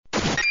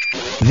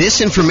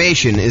This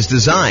information is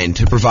designed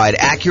to provide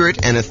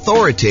accurate and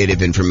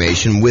authoritative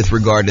information with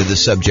regard to the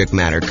subject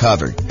matter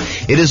covered.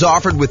 It is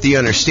offered with the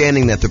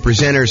understanding that the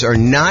presenters are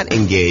not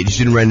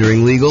engaged in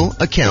rendering legal,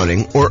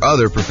 accounting, or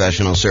other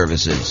professional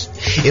services.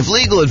 If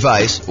legal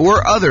advice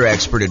or other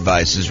expert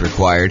advice is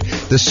required,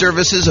 the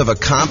services of a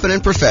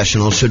competent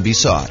professional should be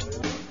sought.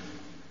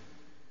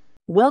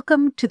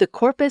 Welcome to the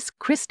Corpus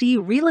Christi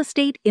Real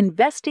Estate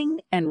Investing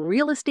and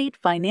Real Estate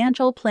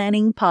Financial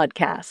Planning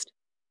Podcast.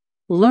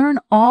 Learn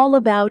all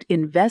about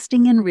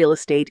investing in real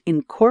estate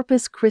in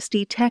Corpus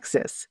Christi,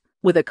 Texas,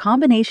 with a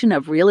combination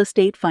of real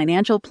estate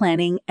financial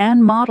planning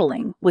and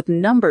modeling with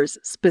numbers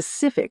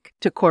specific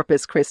to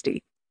Corpus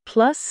Christi,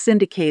 plus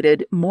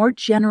syndicated, more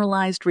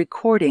generalized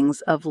recordings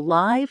of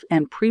live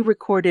and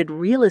pre-recorded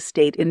real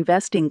estate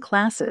investing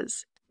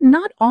classes,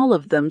 not all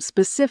of them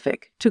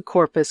specific to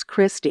Corpus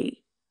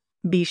Christi.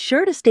 Be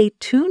sure to stay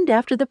tuned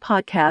after the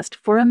podcast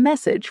for a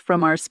message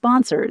from our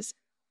sponsors.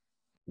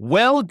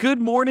 Well,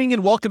 good morning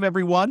and welcome,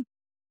 everyone.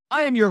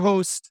 I am your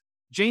host,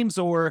 James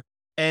Orr,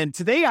 and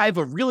today I have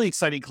a really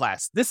exciting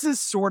class. This is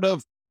sort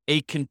of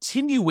a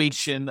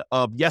continuation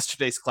of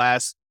yesterday's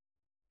class,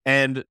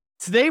 and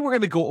today we're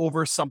going to go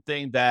over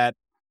something that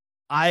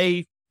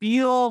I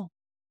feel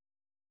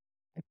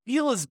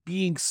is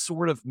being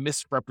sort of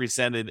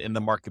misrepresented in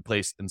the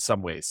marketplace in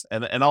some ways,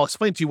 and I'll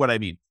explain to you what I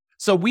mean.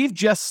 So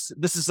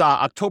this is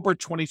October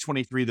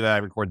 2023 that I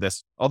record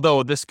this,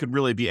 although this could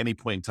really be any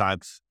point in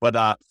time,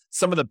 but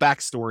some of the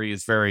backstory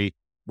is very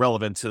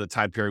relevant to the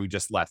time period we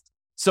just left.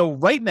 So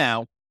right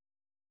now,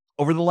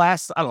 over the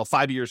last,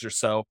 5 years or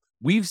so,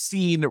 we've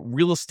seen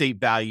real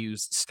estate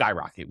values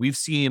skyrocket. We've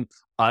seen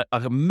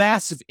a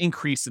massive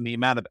increase in the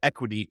amount of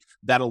equity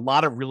that a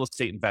lot of real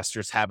estate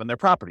investors have in their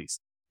properties.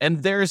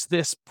 And there's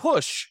this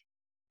push,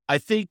 I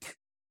think,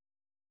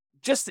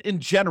 just in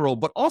general,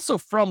 but also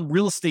from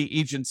real estate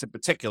agents in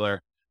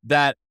particular,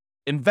 that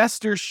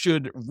investors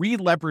should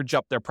re-leverage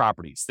up their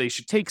properties. They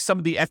should take some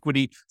of the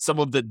equity, some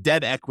of the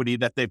dead equity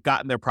that they've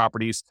got in their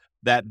properties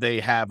that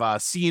they have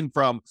seen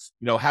from,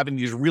 having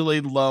these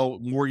really low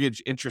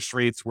mortgage interest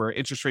rates, where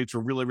interest rates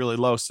were really, really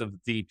low. So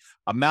that the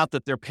amount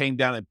that they're paying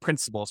down in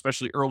principal,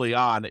 especially early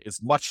on, is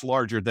much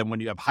larger than when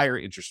you have higher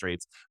interest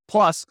rates.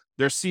 Plus,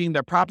 they're seeing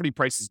their property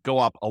prices go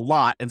up a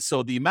lot. And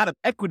so the amount of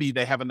equity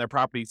they have in their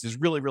properties is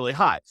really, really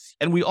high.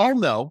 And we all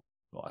know,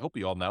 well, I hope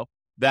you all know,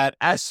 that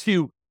as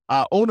you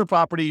own a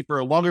property for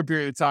a longer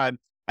period of time,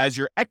 as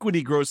your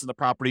equity grows in the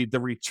property, the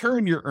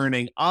return you're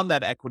earning on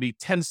that equity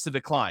tends to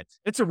decline.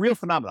 It's a real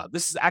phenomenon.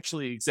 This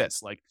actually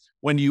exists. Like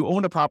when you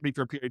own a property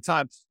for a period of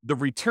time, the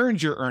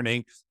returns you're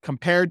earning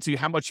compared to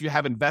how much you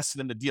have invested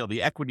in the deal,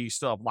 the equity you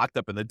still have locked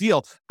up in the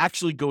deal,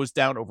 actually goes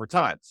down over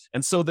time.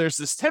 And so there's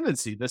this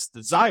tendency, this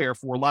desire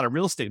for a lot of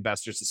real estate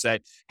investors to say,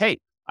 hey,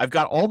 I've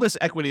got all this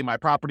equity in my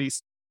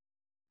properties.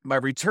 My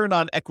return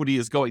on equity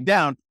is going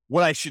down.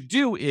 What I should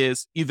do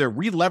is either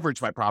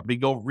re-leverage my property,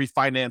 go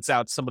refinance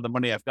out some of the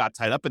money I've got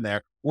tied up in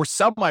there, or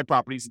sell my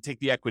properties and take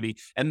the equity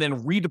and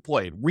then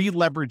redeploy it,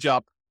 re-leverage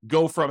up,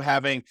 go from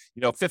having,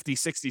 50,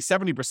 60,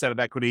 70% of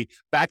equity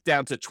back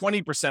down to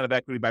 20% of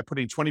equity by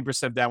putting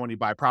 20% down when you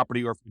buy a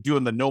property, or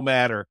doing the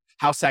nomad or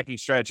house hacking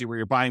strategy where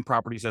you're buying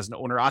properties as an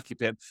owner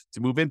occupant to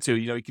move into.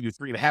 You can do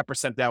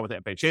 3.5% down with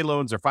FHA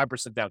loans, or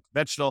 5% down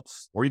conventional,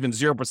 or even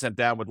 0%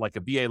 down with like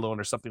a VA loan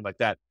or something like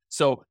that.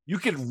 So you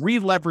can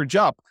re-leverage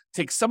up,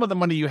 take some of the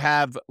money you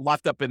have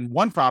locked up in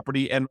one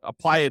property and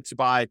apply it to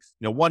buy,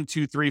 1,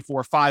 2, 3,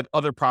 4, 5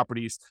 other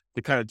properties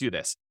to kind of do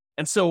this.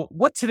 And so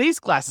what today's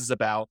class is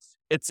about,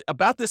 it's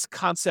about this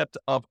concept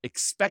of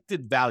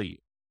expected value.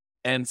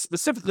 And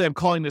specifically, I'm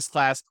calling this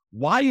class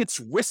why it's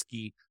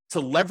risky to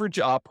leverage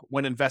up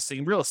when investing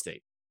in real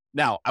estate.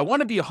 Now, I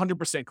want to be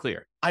 100%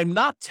 clear. I'm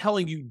not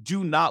telling you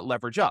do not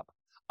leverage up.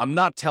 I'm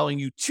not telling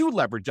you to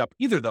leverage up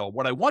either, though.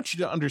 What I want you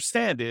to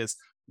understand is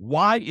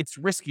why it's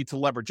risky to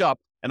leverage up.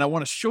 And I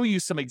want to show you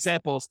some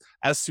examples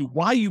as to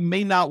why you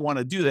may not want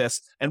to do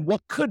this and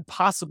what could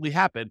possibly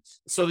happen,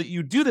 so that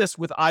you do this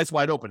with eyes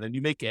wide open and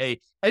you make a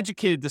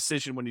educated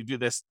decision when you do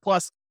this.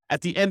 Plus,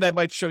 at the end, I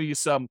might show you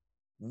some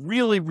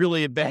really,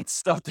 really advanced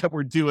stuff that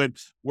we're doing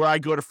where I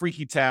go to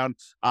Freaky Town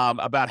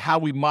about how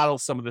we model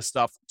some of this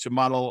stuff to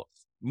model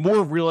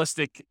more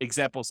realistic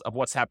examples of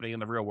what's happening in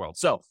the real world.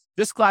 So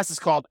this class is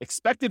called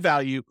Expected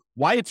Value,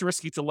 Why It's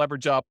Risky to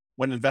Leverage Up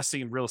when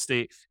Investing in Real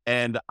Estate.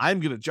 And I'm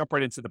going to jump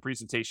right into the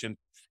presentation.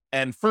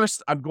 And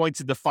first, I'm going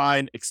to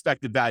define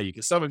expected value,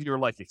 because some of you are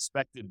like,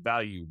 expected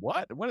value,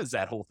 what? What is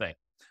that whole thing?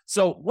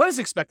 So what is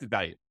expected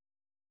value?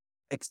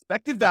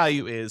 Expected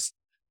value is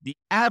the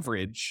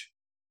average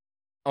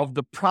of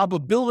the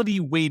probability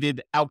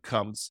weighted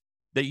outcomes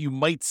that you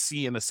might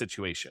see in a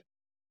situation.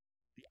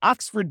 The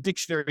Oxford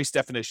Dictionary's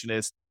definition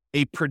is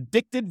a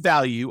predicted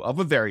value of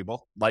a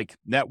variable like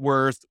net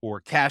worth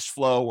or cash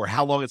flow, or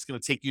how long it's going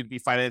to take you to be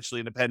financially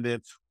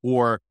independent,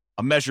 or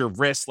a measure of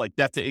risk like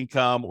debt to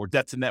income or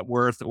debt to net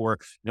worth, or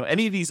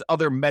any of these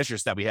other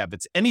measures that we have.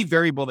 It's any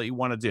variable that you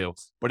want to do,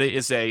 but it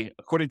is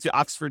according to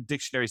Oxford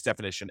Dictionary's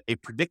definition, a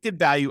predicted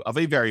value of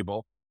a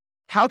variable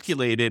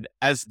calculated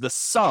as the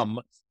sum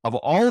of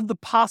all of the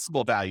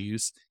possible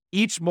values,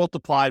 each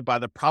multiplied by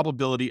the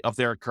probability of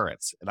their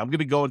occurrence. And I'm going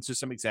to go into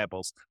some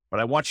examples, but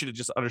I want you to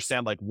just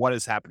understand like what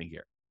is happening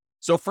here.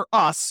 So for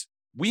us,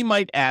 we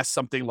might ask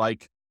something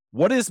like,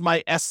 what is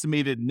my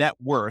estimated net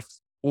worth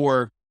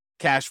or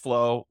cash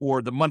flow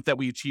or the month that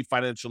we achieve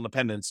financial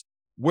independence,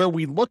 where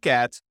we look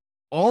at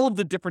all of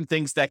the different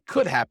things that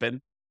could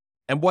happen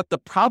and what the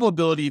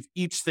probability of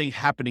each thing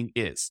happening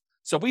is.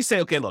 So if we say,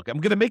 okay, look, I'm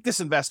going to make this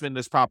investment in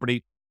this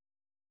property.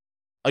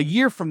 A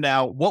year from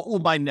now, what will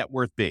my net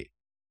worth be?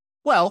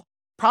 Well,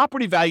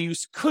 property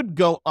values could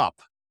go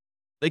up.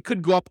 They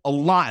could go up a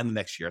lot in the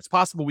next year. It's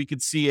possible we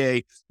could see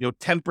a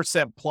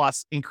 10%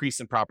 plus increase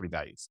in property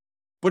values.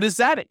 But is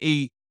that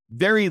a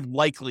very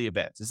likely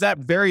event? Is that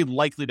very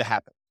likely to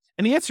happen?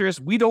 And the answer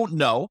is we don't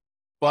know,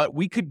 but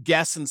we could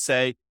guess and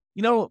say,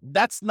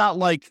 that's not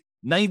like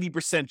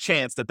 90%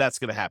 chance that that's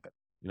going to happen.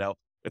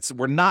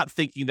 We're not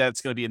thinking that it's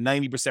going to be a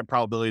 90%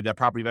 probability that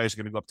property values are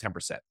going to go up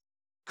 10%.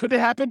 Could it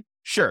happen?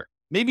 Sure.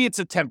 Maybe it's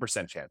a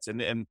 10% chance.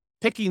 And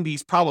picking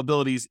these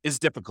probabilities is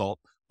difficult,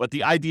 but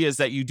the idea is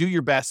that you do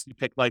your best. You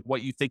pick like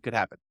what you think could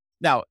happen.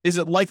 Now, is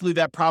it likely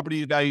that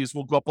property values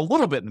will go up a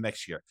little bit in the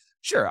next year?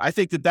 Sure. I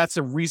think that that's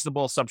a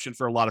reasonable assumption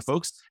for a lot of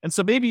folks. And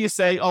so maybe you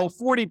say,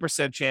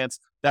 40% chance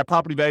that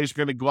property values are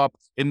going to go up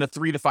in the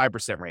 3 to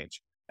 5%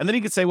 range. And then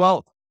you could say,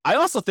 well, I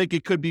also think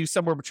it could be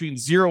somewhere between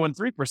 0 and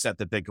 3%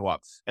 that they go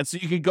up. And so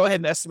you can go ahead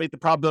and estimate the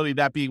probability of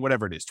that being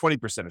whatever it is,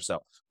 20% or so.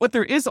 But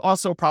there is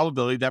also a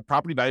probability that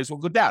property values will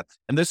go down.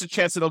 And there's a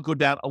chance that it'll go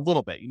down a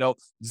little bit,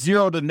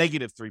 0 to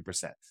negative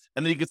 3%.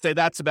 And then you could say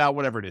that's about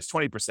whatever it is,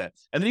 20%.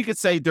 And then you could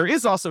say there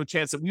is also a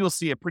chance that we will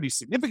see a pretty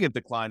significant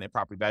decline in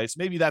property values.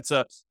 Maybe that's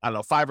a,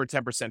 5 or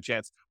 10%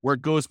 chance where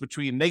it goes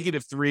between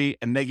 -3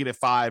 and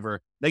 -5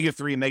 or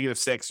 -3 and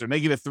 -6 or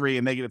 -3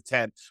 and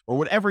 -10 or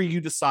whatever you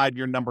decide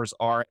your numbers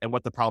are and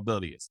what the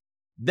probability is.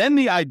 Then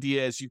the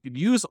idea is you could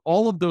use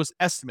all of those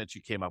estimates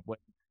you came up with.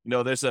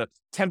 There's a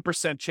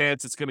 10%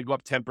 chance it's going to go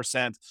up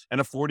 10% and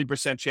a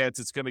 40% chance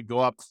it's going to go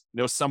up,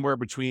 somewhere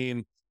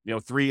between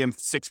 3 and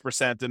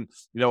 6% and,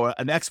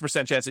 an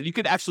X% chance. And you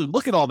could actually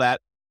look at all that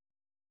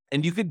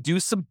and you could do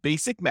some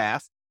basic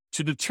math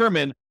to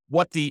determine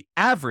what the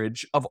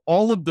average of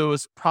all of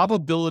those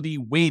probability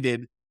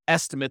weighted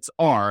estimates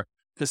are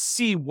to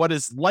see what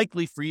is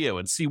likely for you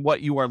and see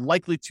what you are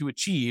likely to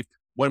achieve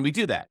when we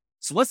do that.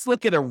 So let's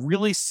look at a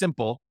really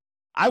simple,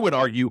 I would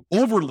argue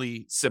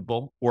overly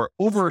simple or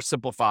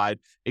oversimplified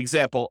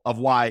example of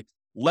why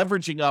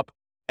leveraging up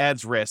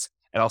adds risk.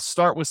 And I'll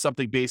start with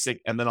something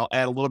basic, and then I'll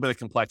add a little bit of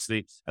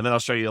complexity, and then I'll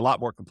show you a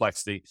lot more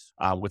complexity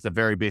with a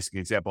very basic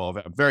example of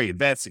a very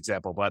advanced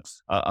example, but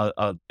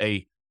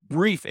a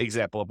brief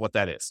example of what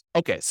that is.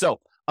 Okay, so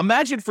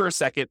imagine for a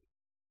second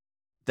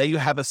that you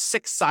have a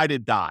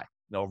 6-sided die,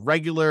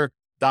 regular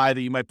die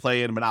that you might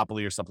play in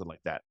Monopoly or something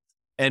like that.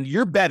 And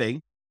you're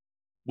betting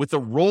with a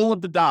roll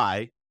of the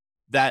die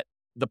that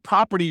the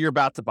property you're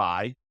about to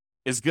buy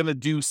is going to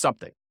do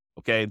something.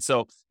 Okay, and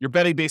so you're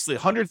betting basically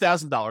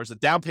 $100,000, a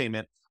down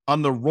payment,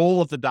 on the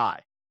roll of the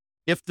die.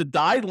 If the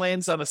die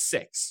lands on a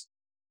 6,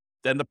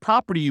 then the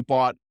property you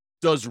bought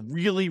does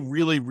really,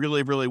 really,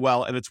 really, really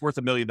well, and it's worth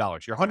 $1 million.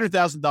 Your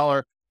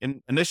 $100,000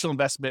 initial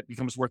investment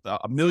becomes worth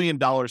 $1 million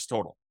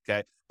total.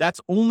 Okay,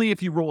 that's only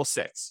if you roll a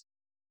 6.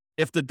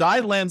 If the die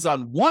lands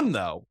on 1,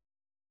 though,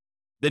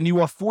 then you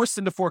are forced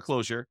into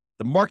foreclosure.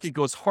 The market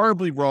goes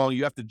horribly wrong.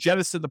 You have to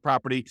jettison the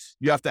property.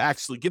 You have to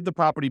actually give the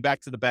property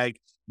back to the bank.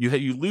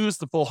 You lose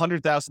the full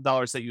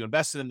 $100,000 that you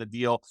invested in the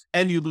deal,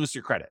 and you lose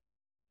your credit.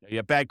 You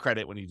have bad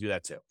credit when you do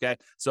that too. Okay.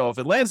 So if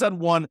it lands on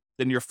 1,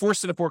 then you're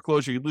forced into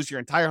foreclosure. You lose your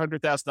entire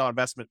 $100,000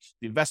 investment.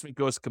 The investment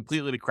goes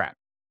completely to crap.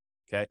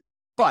 Okay.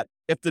 But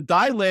if the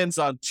die lands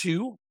on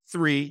 2,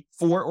 3,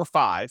 4, or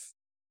 5,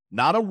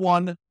 not a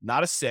 1,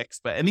 not a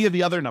 6, but any of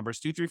the other numbers,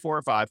 2, 3, 4,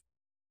 or 5,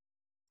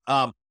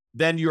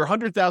 then your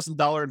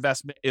 $100,000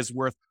 investment is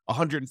worth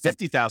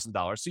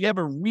 $150,000. So you have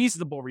a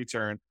reasonable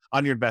return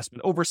on your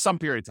investment over some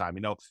period of time.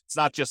 It's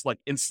not just like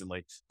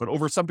instantly, but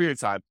over some period of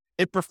time,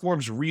 it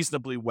performs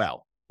reasonably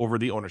well over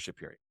the ownership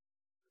period.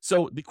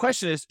 So the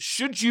question is,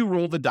 should you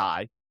roll the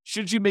die?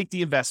 Should you make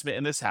the investment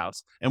in this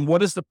house? And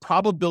what is the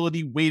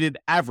probability weighted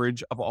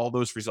average of all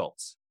those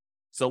results?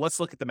 So let's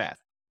look at the math.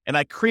 And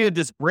I created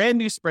this brand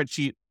new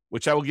spreadsheet,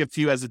 which I will give to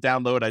you as a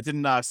download. I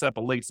didn't set up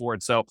a link for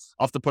it, so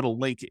I'll have to put a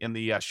link in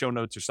the show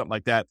notes or something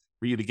like that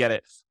for you to get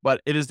it. But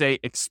it is a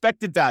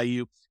expected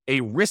value, a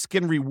risk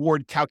and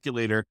reward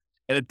calculator,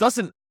 and it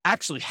doesn't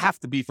actually have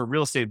to be for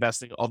real estate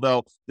investing,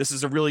 although this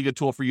is a really good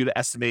tool for you to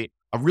estimate,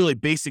 a really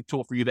basic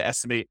tool for you to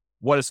estimate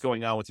what is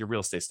going on with your real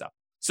estate stuff.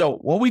 So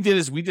what we did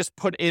is we just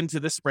put into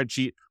this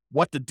spreadsheet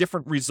what the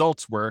different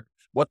results were,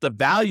 what the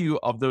value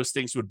of those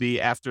things would be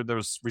after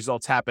those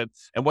results happen,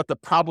 and what the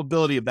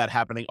probability of that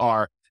happening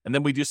are. And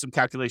then we do some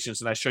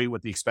calculations and I show you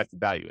what the expected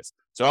value is.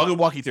 So I'll go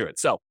walk you through it.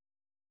 So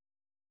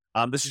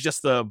this is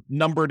just the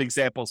numbered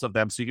examples of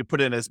them. So you can put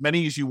in as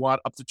many as you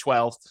want, up to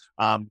 12.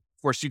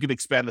 Of course, you can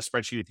expand the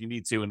spreadsheet if you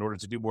need to in order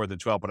to do more than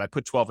 12, but I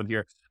put 12 in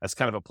here as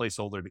kind of a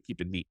placeholder to keep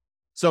it neat.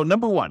 So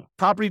number one,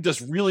 property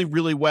does really,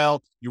 really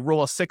well. You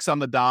roll a 6 on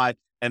the die,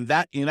 and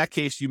in that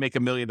case, you make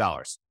 $1 million.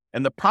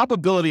 And the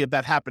probability of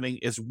that happening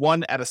is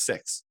 1 out of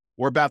 6,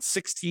 or about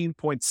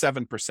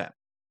 16.7%.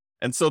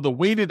 And so the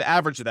weighted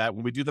average of that,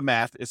 when we do the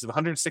math, is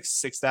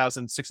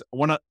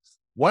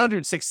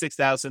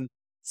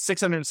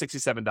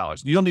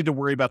 $166,667. You don't need to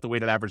worry about the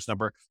weighted average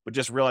number, but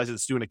just realize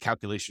it's doing a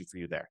calculation for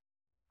you there.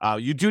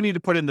 You do need to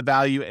put in the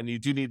value, and you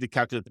do need to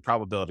calculate the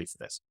probability for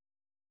this.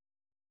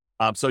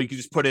 So you can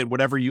just put in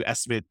whatever you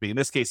estimate it to be. In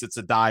this case, it's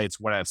a die. It's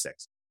 1 out of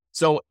 6.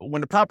 So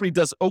when the property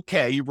does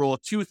okay, you roll a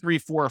 2, 3,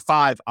 4, or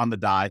 5 on the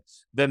die,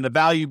 then the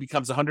value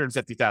becomes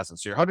 $150,000.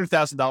 So your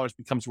 $100,000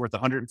 becomes worth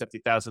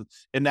 $150,000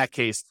 in that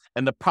case.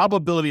 And the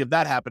probability of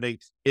that happening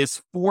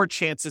is 4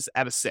 chances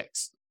out of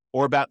 6,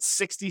 or about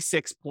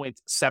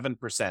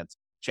 66.7%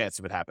 chance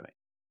of it happening.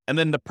 And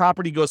then the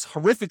property goes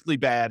horrifically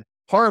bad,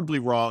 horribly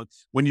wrong,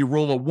 when you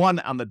roll a 1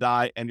 on the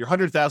die, and your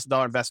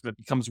 $100,000 investment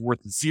becomes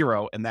worth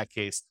 0 in that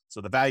case.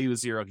 So the value is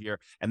 0 here.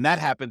 And that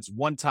happens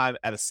 1 time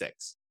out of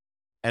 6.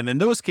 And in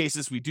those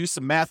cases, we do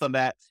some math on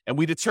that, and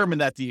we determine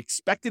that the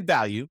expected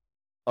value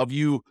of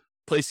you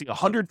placing a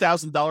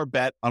 $100,000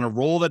 bet on a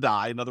roll of the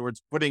die, in other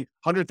words, putting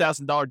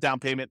 $100,000 down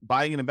payment,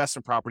 buying an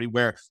investment property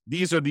where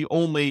these are the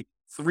only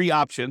 3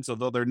 options,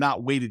 although they're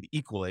not weighted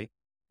equally,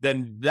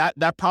 then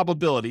that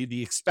probability,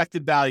 the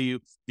expected value,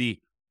 the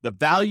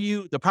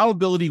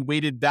probability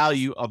weighted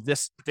value of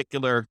this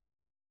particular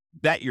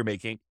bet you're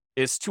making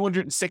is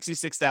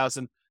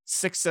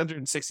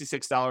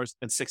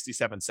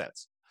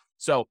 $266,666.67.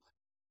 So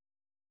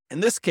in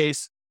this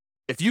case,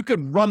 if you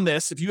could run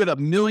this, if you had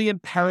 1 million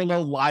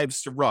parallel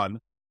lives to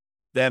run,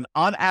 then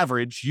on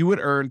average, you would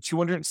earn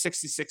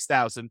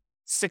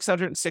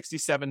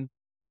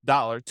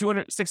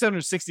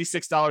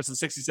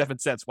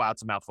 $666,67. Wow,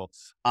 it's a mouthful.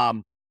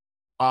 On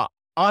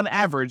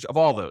average of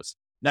all those.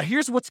 Now,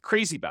 here's what's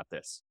crazy about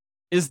this,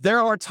 is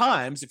there are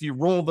times, if you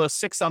roll the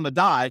 6 on the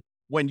die,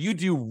 when you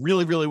do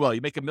really, really well,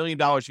 you make $1 million,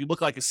 you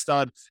look like a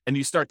stud, and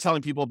you start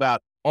telling people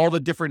about all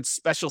the different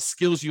special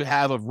skills you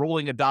have of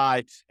rolling a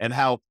die and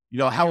how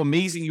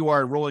amazing you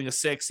are at rolling a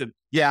 6. And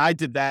yeah, I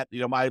did that.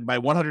 My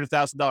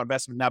 $100,000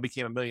 investment now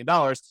became $1 million,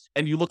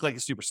 and you look like a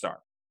superstar.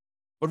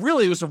 But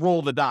really, it was a roll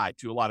of the die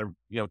to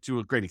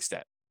a great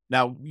extent.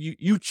 Now,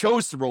 you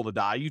chose to roll the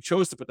die. You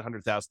chose to put the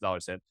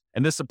 $100,000 in.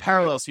 And this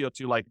parallels here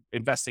to like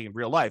investing in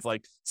real life.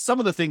 Like some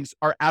of the things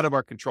are out of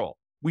our control.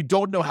 We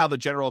don't know how the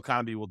general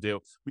economy will do.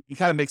 We can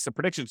kind of make some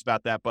predictions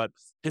about that. But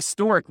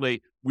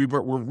historically,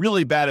 we're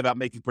really bad about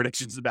making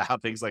predictions about how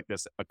things like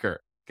this occur.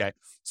 Okay.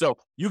 So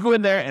you go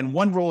in there and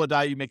one roll of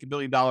die, you make $1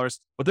 million.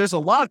 But there's a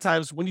lot of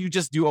times when you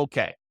just do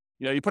okay.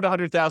 You put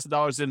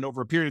 $100,000 in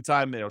over a period of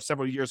time,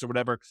 several years or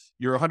whatever,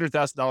 your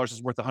 $100,000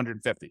 is worth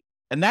 $150,000.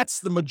 And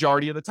that's the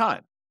majority of the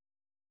time.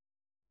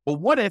 But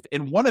what if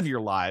in one of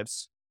your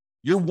lives,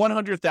 your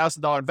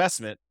 $100,000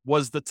 investment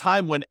was the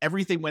time when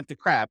everything went to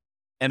crap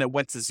and it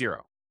went to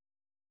 0?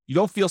 You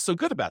don't feel so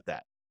good about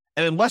that.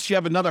 And unless you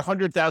have another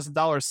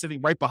 $100,000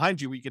 sitting right behind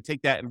you where you can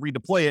take that and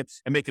redeploy it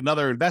and make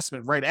another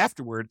investment right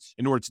afterward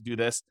in order to do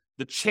this,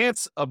 the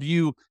chance of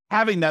you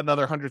having that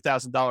another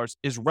 $100,000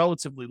 is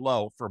relatively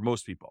low for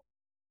most people.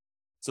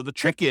 So the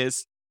trick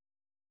is,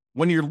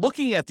 when you're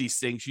looking at these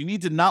things, you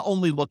need to not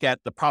only look at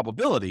the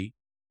probability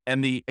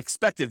and the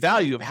expected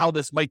value of how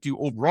this might do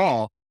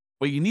overall,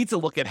 but you need to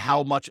look at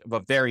how much of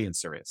a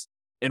variance there is.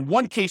 In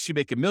one case, you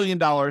make $1 million.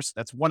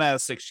 That's 1 out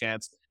of 6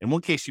 chance. In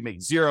one case, you make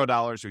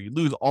 $0 or you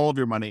lose all of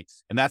your money,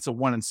 and that's a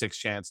 1 in 6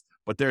 chance.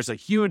 But there's a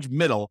huge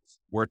middle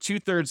where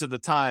 2/3 of the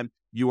time,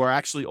 you are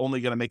actually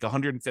only going to make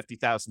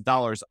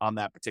 $150,000 on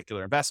that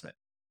particular investment.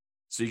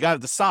 So you got to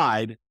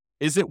decide,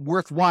 is it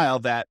worthwhile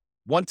that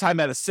 1 time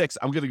out of 6,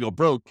 I'm going to go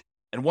broke,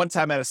 and 1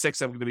 time out of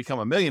 6, I'm going to become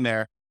a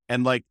millionaire,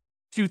 and like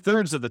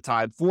 2/3 of the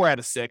time, 4 out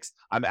of 6,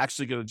 I'm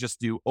actually going to just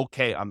do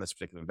okay on this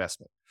particular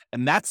investment.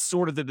 And that's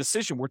sort of the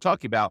decision we're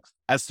talking about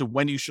as to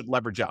when you should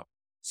leverage up.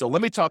 So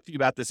let me talk to you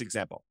about this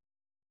example.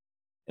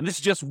 And this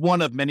is just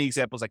one of many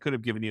examples I could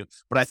have given you,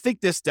 but I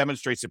think this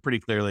demonstrates it pretty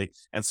clearly.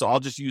 And so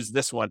I'll just use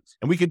this one,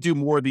 and we could do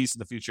more of these in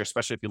the future,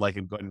 especially if you like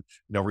them. Go ahead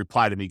and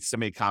reply to me, send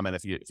me a comment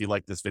if you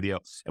like this video,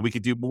 and we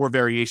could do more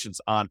variations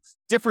on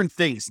different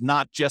things,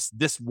 not just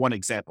this one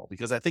example,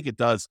 because I think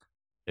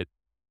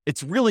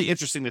it's really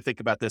interesting to think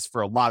about this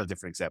for a lot of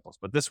different examples,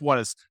 but this one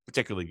is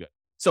particularly good.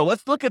 So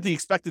let's look at the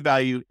expected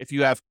value. If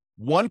you have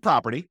one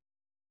property,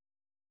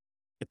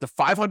 it's a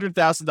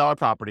 $500,000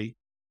 property,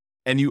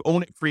 and you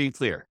own it free and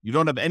clear. You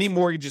don't have any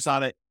mortgages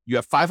on it. You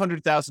have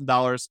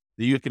 $500,000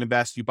 that you can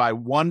invest. You buy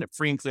one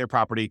free and clear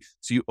property.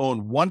 So you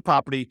own one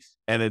property,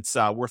 and it's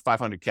worth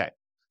 $500K.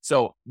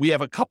 So we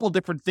have a couple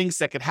different things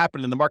that could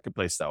happen in the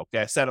marketplace, though.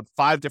 Okay, I set up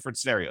 5 different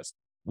scenarios.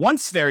 One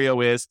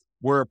scenario is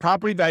where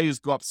property values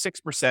go up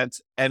 6%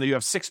 and you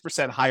have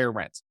 6% higher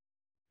rent.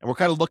 And we're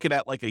kind of looking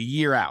at like a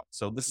year out.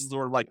 So this is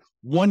sort of like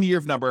 1 year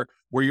of number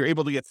where you're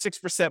able to get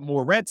 6%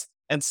 more rent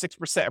and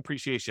 6%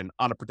 appreciation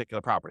on a particular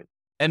property.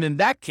 And in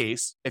that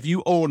case, if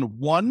you own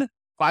one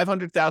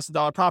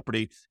 $500,000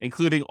 property,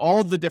 including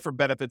all the different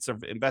benefits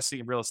of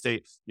investing in real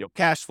estate,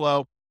 cash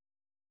flow,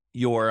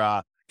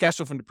 your cash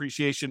flow from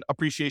depreciation,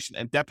 appreciation,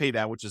 and debt pay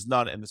down, which is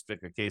none in this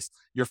particular case,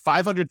 your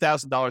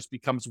 $500,000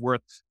 becomes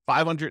worth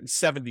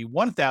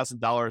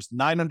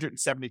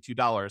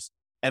 $571,972.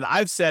 And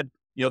I've said,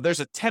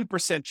 there's a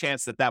 10%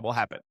 chance that will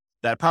happen,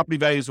 that property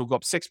values will go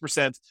up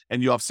 6%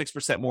 and you'll have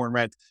 6% more in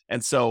rent.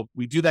 And so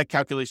we do that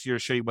calculation here to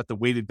show you what the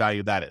weighted value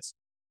of that is.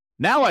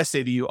 Now I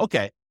say to you,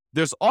 okay,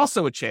 there's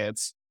also a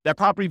chance that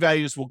property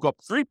values will go up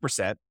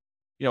 3%,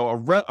 a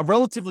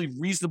relatively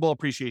reasonable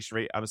appreciation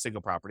rate on a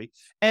single property,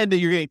 and that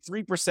you're getting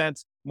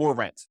 3% more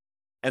rent.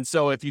 And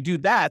so if you do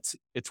that,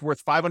 it's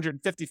worth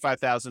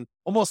 $555,000,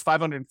 almost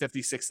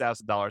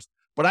 $556,000.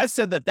 But I've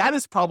said that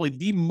is probably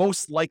the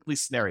most likely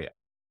scenario.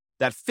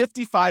 That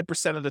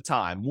 55% of the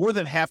time, more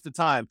than half the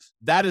time,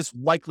 that is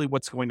likely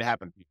what's going to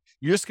happen.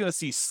 You're just going to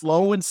see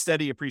slow and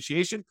steady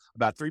appreciation,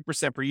 about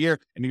 3% per year,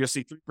 and you're going to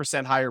see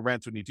 3% higher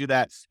rent when you do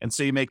that. And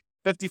so you make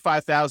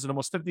 $55,000,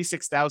 almost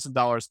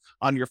 $56,000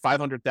 on your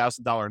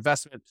 $500,000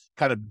 investment,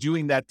 kind of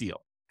doing that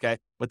deal. Okay.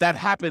 But that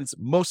happens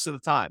most of the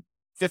time,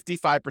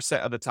 55%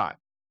 of the time.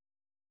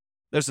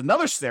 There's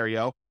another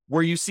scenario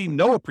where you see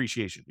no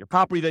appreciation. Your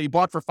property that you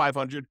bought for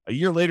 $500, a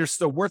year later,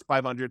 still worth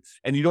 $500,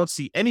 and you don't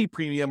see any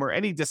premium or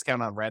any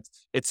discount on rent.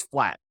 It's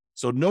flat.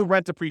 So no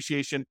rent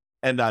appreciation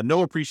and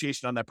no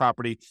appreciation on that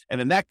property.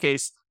 And in that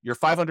case, your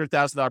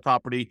 $500,000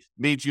 property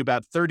made you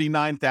about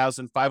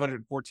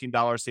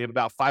 $39,514. So you have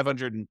about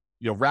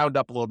round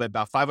up a little bit,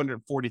 about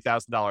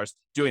 $540,000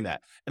 doing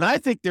that. And I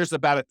think there's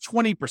about a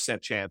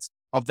 20% chance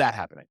of that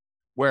happening,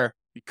 where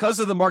because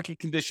of the market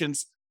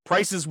conditions,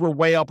 prices were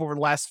way up over the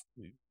last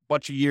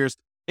bunch of years.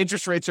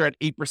 Interest rates are at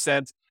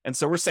 8%. And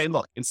so we're saying,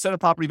 look, instead of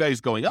property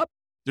values going up,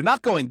 they're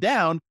not going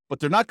down, but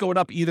they're not going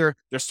up either.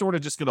 They're sort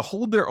of just going to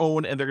hold their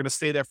own and they're going to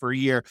stay there for a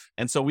year.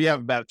 And so we have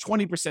about a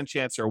 20%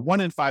 chance or a 1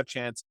 in 5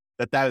 chance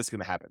that is going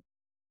to happen.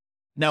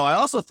 Now, I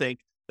also think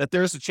that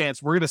there's a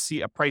chance we're going to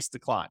see a price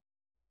decline,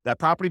 that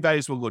property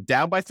values will go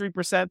down by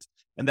 3%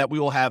 and that we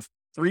will have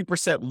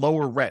 3%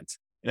 lower rent.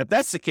 And if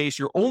that's the case,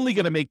 you're only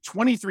going to make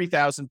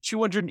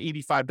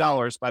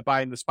 $23,285 by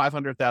buying this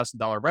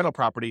 $500,000 rental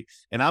property.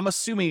 And I'm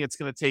assuming that's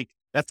going to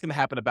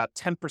happen about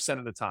 10%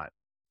 of the time.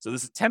 So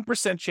there's a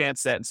 10%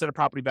 chance that instead of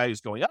property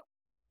values going up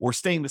or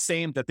staying the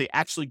same, that they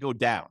actually go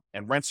down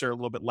and rents are a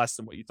little bit less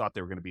than what you thought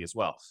they were going to be as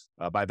well,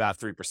 by about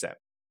 3%.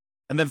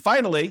 And then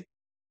finally,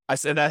 I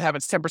said that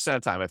happens 10%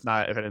 of the time, if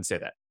I didn't say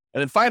that. And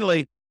then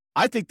finally,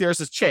 I think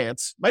there's a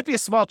chance, might be a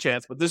small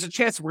chance, but there's a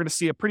chance we're going to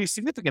see a pretty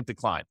significant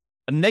decline.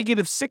 A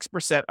negative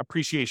 6%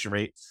 appreciation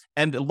rate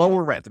and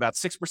lower rent, about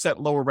 6%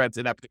 lower rent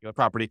in that particular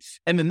property.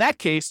 And in that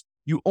case,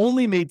 you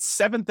only made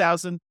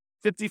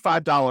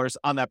 $7,055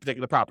 on that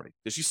particular property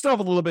because you still have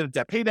a little bit of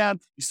debt pay down.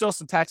 You still have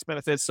some tax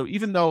benefits. So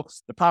even though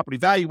the property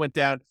value went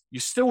down,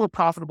 you still were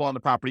profitable on the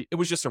property. It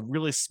was just a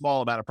really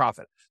small amount of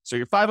profit. So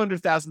your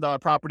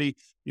 $500,000 property,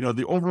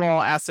 the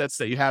overall assets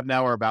that you have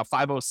now are about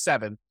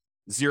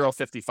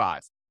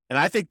 $507,055. And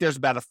I think there's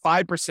about a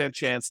 5%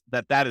 chance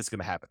that is going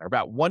to happen, or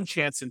about 1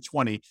 chance in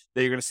 20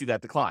 that you're going to see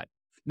that decline.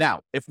 Now,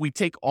 if we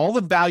take all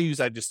the values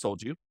I just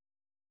told you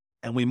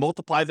and we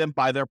multiply them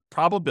by their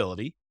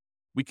probability,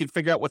 we can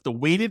figure out what the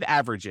weighted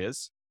average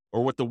is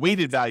or what the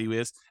weighted value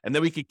is, and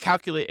then we can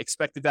calculate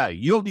expected value.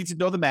 You don't need to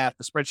know the math.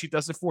 The spreadsheet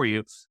does it for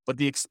you. But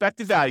the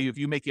expected value, if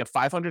you're making a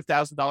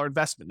 $500,000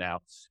 investment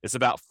now, is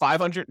about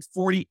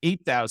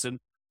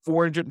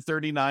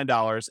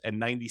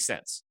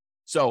 $548,439.90.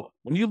 So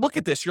when you look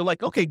at this, you're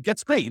like, okay,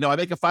 that's great. I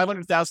make a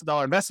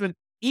 $500,000 investment,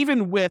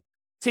 even with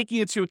taking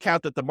into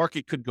account that the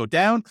market could go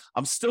down,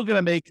 I'm still going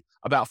to make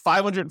about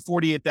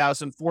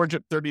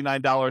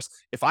 $548,439.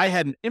 If I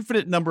had an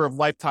infinite number of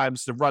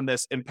lifetimes to run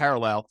this in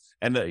parallel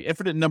and the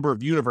infinite number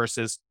of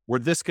universes where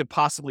this could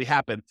possibly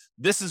happen,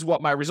 this is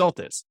what my result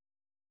is.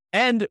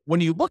 And when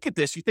you look at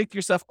this, you think to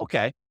yourself,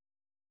 okay,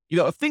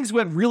 if things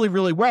went really,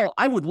 really well,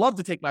 I would love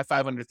to take my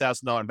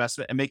 $500,000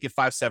 investment and make it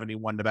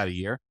 $571 in about a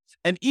year.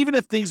 And even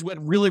if things went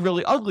really,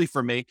 really ugly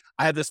for me,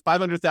 I had this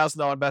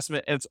 $500,000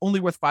 investment and it's only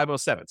worth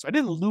 $507. So I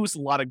didn't lose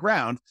a lot of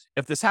ground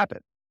if this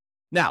happened.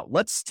 Now,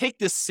 let's take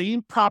this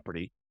same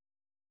property,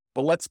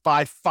 but let's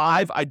buy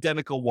 5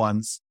 identical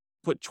ones,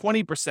 put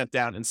 20%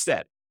 down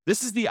instead.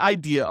 This is the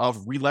idea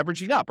of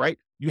releveraging up, right?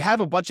 You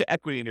have a bunch of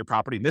equity in your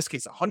property, in this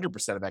case,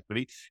 100% of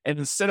equity. And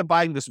instead of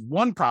buying this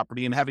one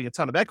property and having a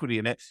ton of equity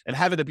in it and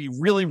having it be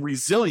really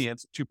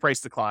resilient to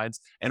price declines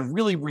and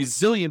really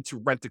resilient to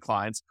rent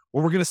declines,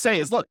 what we're going to say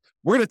is, look,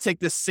 we're going to take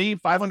this same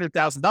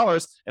 $500,000 and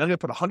I'm going to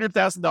put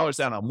 $100,000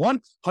 down on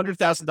 1,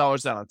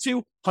 $100,000 down on 2,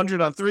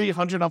 100 on 3,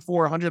 100 on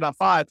 4, 100 on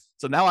 5.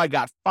 So now I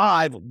got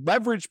 5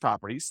 leverage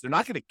properties. They're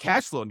not going to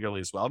cash flow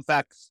nearly as well. In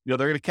fact, they're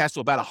going to cash flow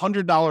about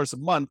 $100 a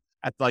month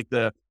at like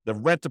the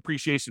rent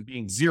depreciation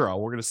being 0.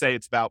 We're going to say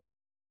it's about,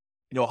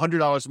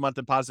 $100 a month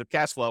in positive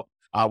cash flow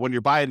when you're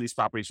buying these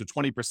properties, so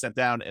 20%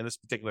 down in this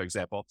particular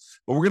example.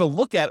 But we're going to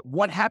look at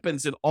what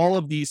happens in all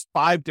of these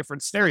 5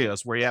 different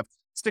scenarios where you have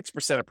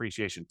 6%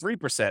 appreciation,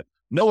 3%,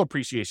 no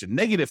appreciation,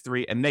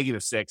 -3, and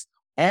 -6,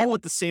 all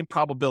with the same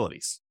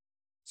probabilities.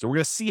 So we're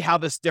going to see how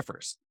this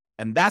differs.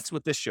 And that's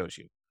what this shows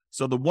you.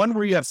 So the one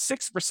where you have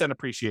 6%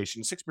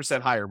 appreciation,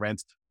 6% higher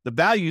rent, the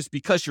values,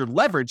 because you're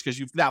leveraged, because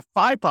you've got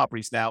 5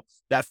 properties now,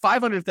 that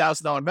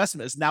 $500,000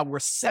 investment is now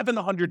worth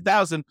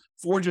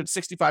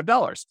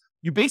 $700,465.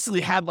 You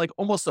basically had like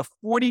almost a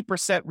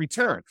 40%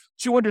 return,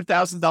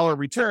 $200,000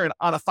 return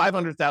on a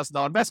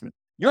 $500,000 investment.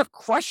 You're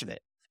crushing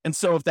it. And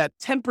so if that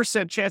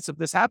 10% chance of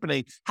this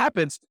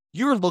happens,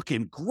 you're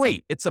looking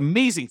great. It's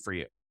amazing for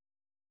you.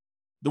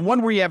 The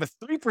one where you have a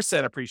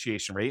 3%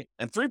 appreciation rate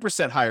and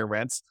 3% higher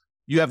rents,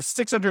 you have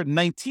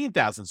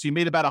 $619,000. So you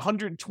made about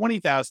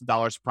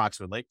 $120,000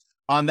 approximately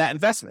on that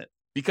investment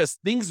because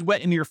things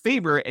went in your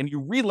favor and you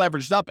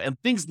re-leveraged up and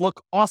things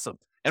look awesome.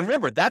 And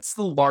remember, that's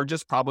the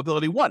largest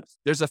probability one.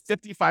 There's a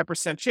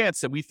 55%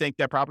 chance that we think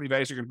that property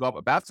values are going to go up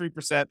about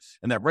 3%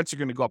 and that rents are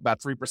going to go up about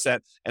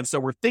 3%. And so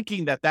we're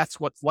thinking that that's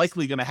what's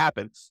likely going to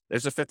happen.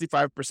 There's a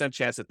 55%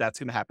 chance that that's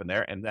going to happen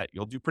there and that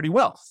you'll do pretty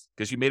well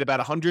because you made about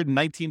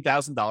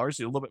 $119,000, a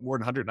little bit more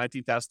than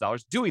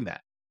 $119,000 doing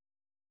that.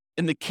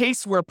 In the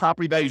case where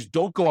property values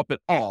don't go up at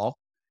all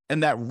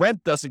and that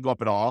rent doesn't go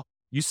up at all,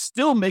 you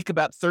still make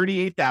about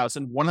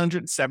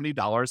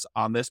 $38,170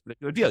 on this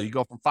particular deal. You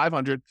go from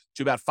 $500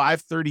 to about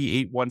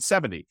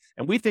 $538,170.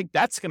 And we think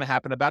that's going to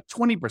happen about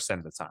 20%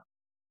 of the time.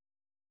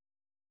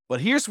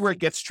 But here's where it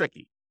gets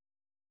tricky.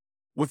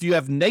 If you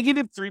have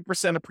negative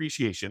 3%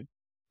 appreciation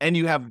and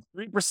you have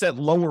 3%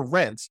 lower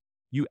rent,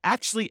 you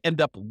actually end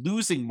up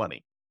losing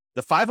money.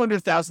 The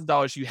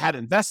 $500,000 you had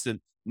invested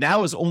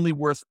now is only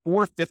worth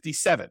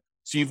 $457,000.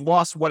 So you've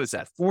lost, what is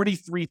that?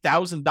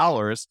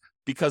 $43,000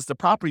 because the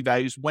property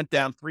values went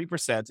down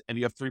 3% and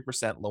you have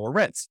 3% lower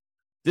rents.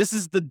 This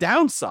is the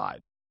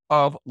downside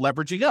of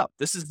leveraging up.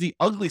 This is the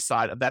ugly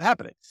side of that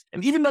happening.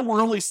 And even though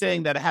we're only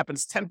saying that it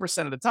happens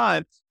 10% of the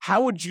time,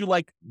 how would you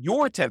like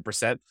your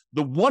 10%,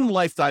 the one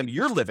lifetime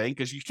you're living,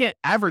 because you can't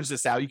average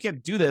this out. You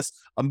can't do this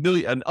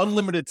an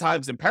unlimited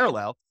times in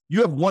parallel.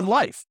 You have one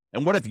life.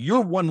 And what if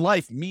your one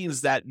life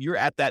means that you're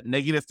at that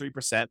negative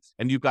 3%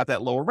 and you've got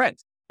that lower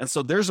rent? And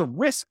so there's a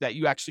risk that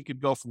you actually could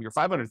go from your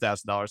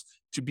 $500,000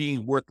 to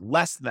being worth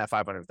less than that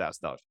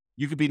 $500,000.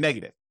 You could be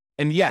negative.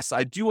 And yes,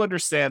 I do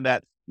understand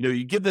that,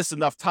 you give this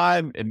enough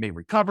time, it may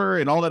recover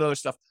and all that other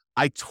stuff.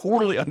 I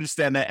totally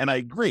understand that. And I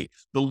agree.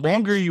 The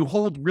longer you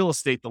hold real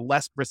estate, the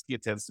less risky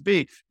it tends to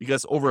be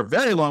because over a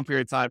very long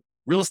period of time,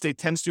 real estate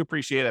tends to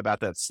appreciate about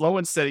that slow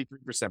and steady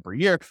 3% per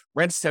year.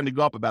 Rents tend to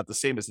go up about the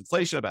same as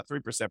inflation, about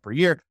 3% per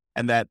year.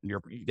 And that you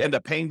end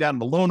up paying down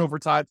the loan over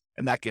time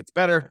and that gets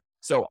better.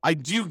 So I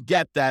do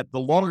get that the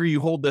longer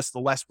you hold this, the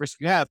less risk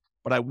you have,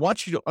 but I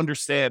want you to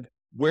understand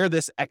where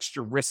this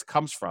extra risk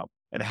comes from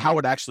and how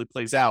it actually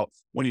plays out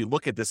when you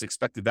look at this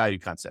expected value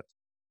concept.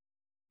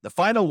 The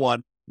final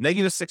one,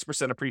 negative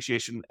 6%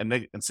 appreciation and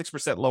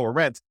 6% lower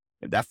rent,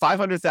 and that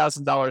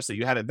 $500,000 that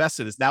you had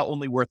invested is now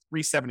only worth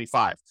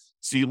 $375,000.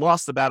 So you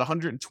lost about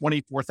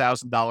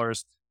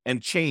 $124,000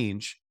 and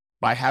change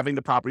by having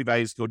the property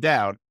values go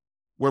down,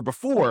 where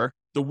before,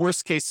 the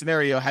worst case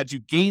scenario had you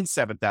gained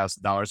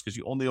 $7,000 because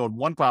you only owned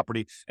one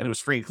property and it was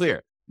free and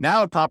clear.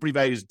 Now property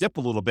values dip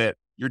a little bit.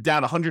 You're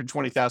down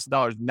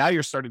 $120,000. Now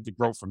you're starting to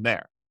grow from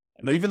there.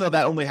 And even though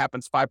that only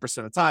happens 5%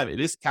 of the time, it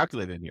is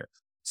calculated in here.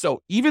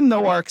 So even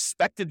though our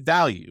expected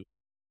value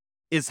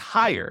is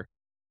higher,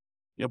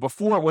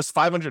 before it was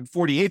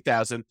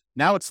 $548,000,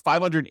 now it's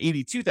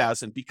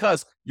 $582,000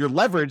 because you're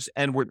leveraged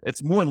and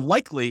it's more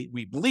likely,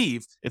 we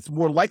believe, it's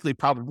more likely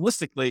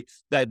probabilistically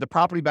that the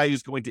property value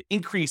is going to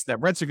increase, that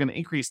rents are going to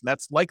increase, and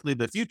that's likely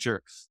the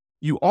future.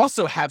 You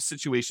also have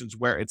situations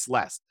where it's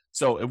less.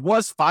 So it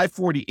was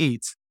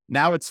 $548,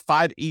 now it's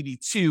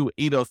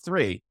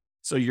 $582,803.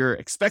 So your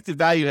expected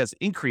value has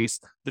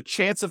increased. The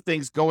chance of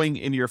things going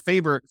in your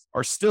favor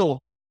are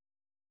still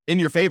in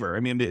your favor.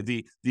 I mean,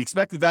 the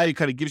expected value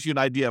kind of gives you an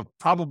idea of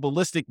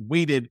probabilistic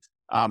weighted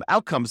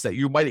outcomes that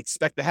you might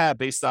expect to have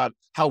based on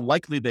how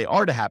likely they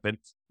are to happen.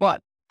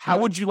 But how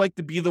would you like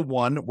to be the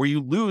one where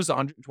you lose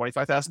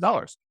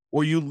 $125,000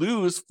 or you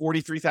lose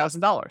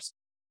 $43,000?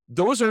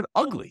 Those are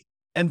ugly.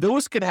 And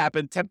those could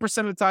happen 10%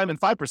 of the time and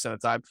 5%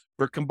 of the time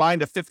for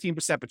combined of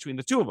 15% between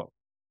the two of them.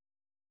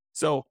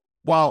 So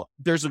while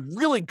there's a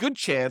really good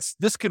chance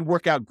this could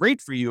work out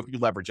great for you if you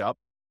leverage up,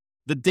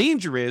 the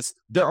danger is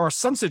there are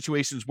some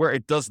situations where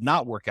it does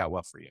not work out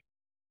well for you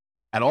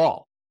at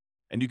all.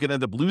 And you can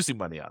end up losing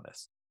money on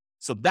this.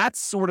 So that's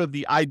sort of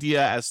the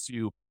idea as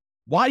to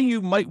why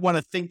you might want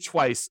to think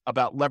twice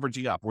about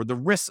leveraging up or the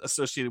risks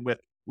associated with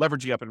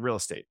leveraging up in real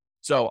estate.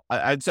 So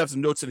I just have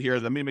some notes in here.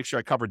 Let me make sure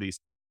I cover these.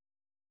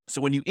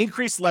 So when you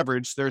increase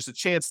leverage, there's a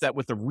chance that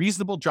with a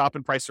reasonable drop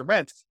in price of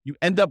rent, you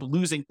end up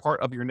losing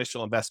part of your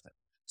initial investment.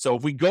 So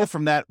if we go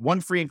from that one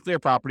free and clear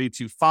property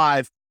to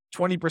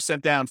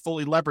 20% down,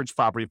 fully leveraged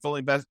property,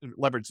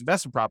 leveraged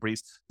investment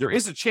properties, there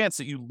is a chance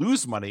that you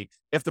lose money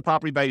if the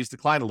property values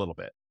decline a little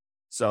bit.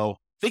 So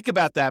think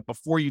about that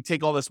before you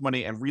take all this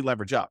money and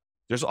re-leverage up.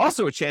 There's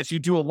also a chance you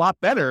do a lot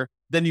better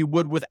than you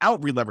would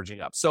without re-leveraging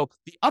up. So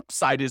the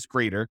upside is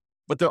greater,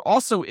 but there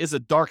also is a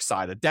dark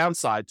side, a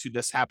downside to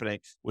this happening,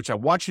 which I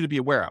want you to be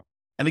aware of.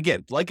 And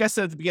again, like I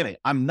said at the beginning,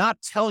 I'm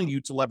not telling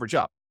you to leverage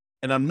up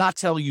and I'm not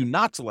telling you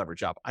not to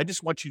leverage up. I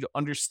just want you to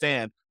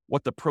understand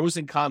what the pros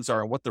and cons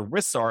are and what the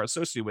risks are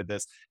associated with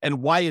this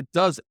and why it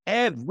does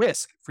add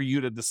risk for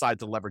you to decide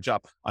to leverage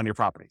up on your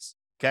properties.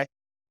 Okay.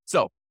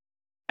 So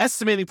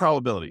estimating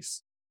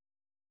probabilities.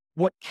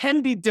 What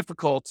can be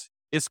difficult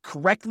is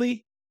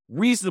correctly,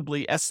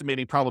 reasonably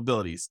estimating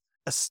probabilities,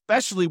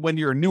 especially when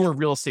you're a newer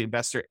real estate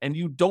investor and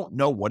you don't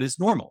know what is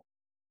normal.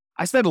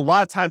 I spend a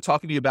lot of time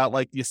talking to you about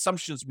like the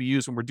assumptions we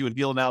use when we're doing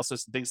deal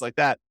analysis and things like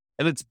that.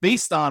 And it's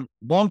based on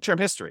long-term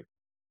history.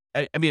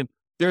 I mean,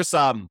 there's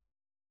a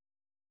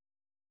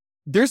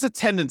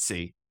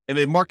tendency in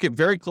a market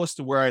very close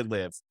to where I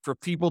live for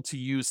people to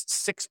use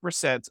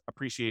 6%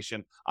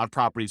 appreciation on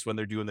properties when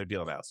they're doing their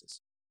deal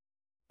analysis.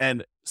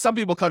 And some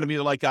people come to me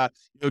like,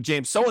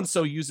 James,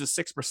 so-and-so uses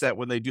 6%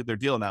 when they do their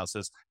deal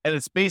analysis. And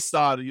it's based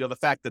on, the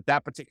fact that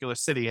that particular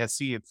city has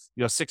seen,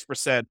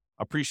 6%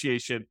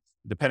 appreciation,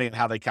 depending on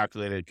how they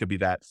calculate it. It could be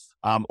that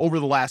over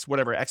the last,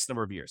 whatever, X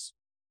number of years.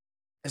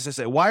 As I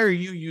say, why are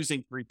you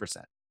using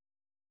 3%?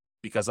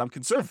 Because I'm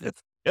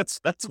conservative. That's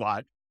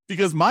why.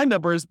 Because my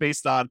number is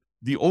based on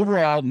the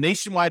overall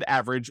nationwide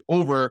average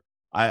over,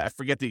 I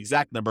forget the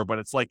exact number, but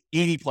it's like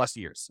 80 plus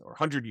years or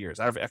 100 years.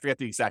 I forget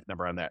the exact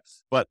number on that.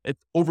 But it's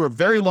over a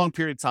very long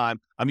period of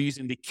time. I'm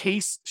using the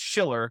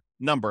Case-Shiller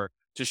number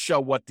to show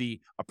what the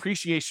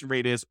appreciation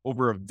rate is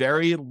over a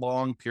very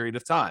long period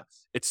of time.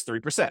 It's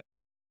 3%.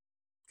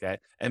 Okay.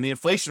 And the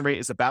inflation rate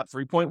is about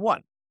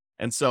 3.1.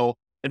 And so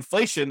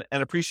inflation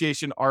and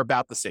appreciation are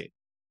about the same.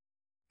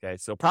 Okay.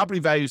 So property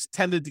values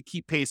tended to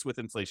keep pace with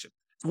inflation.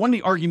 It's one of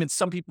the arguments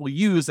some people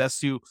use as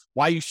to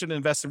why you shouldn't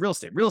invest in real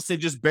estate. Real estate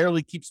just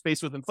barely keeps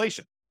pace with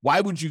inflation. Why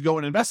would you go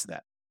and invest in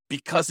that?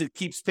 Because it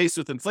keeps pace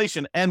with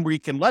inflation and we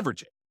can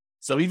leverage it.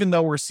 So even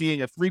though we're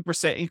seeing a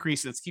 3%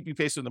 increase that's keeping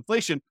pace with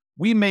inflation,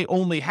 we may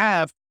only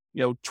have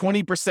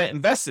 20%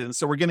 invested in.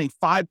 So we're getting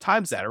 5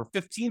 times that or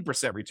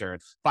 15% return,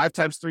 5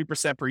 times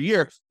 3% per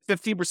year,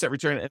 15%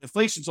 return, and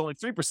inflation's only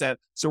 3%.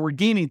 So we're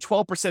gaining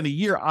 12% a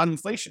year on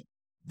inflation.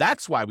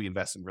 That's why we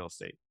invest in real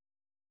estate.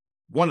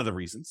 One of the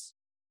reasons.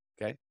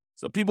 Okay.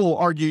 So people will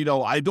argue,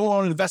 I don't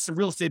want to invest in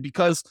real estate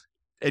because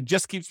it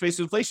just keeps pace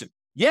with inflation.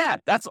 Yeah,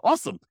 that's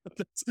awesome.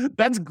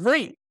 That's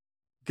great.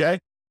 Okay.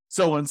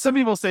 So when some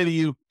people say to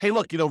you, hey,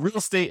 look, real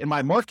estate in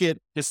my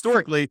market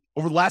historically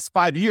over the last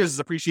 5 years has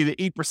appreciated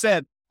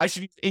 8%. I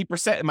should use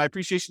 8% in my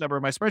appreciation number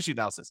in my spreadsheet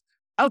analysis.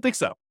 I don't think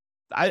so.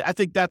 I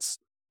think that's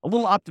a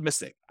little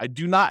optimistic. I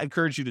do not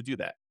encourage you to do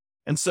that.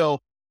 And so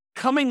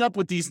coming up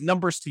with these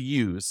numbers to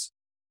use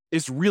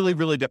is really,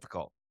 really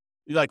difficult.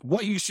 Like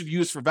what you should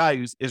use for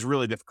values is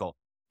really difficult.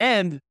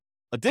 And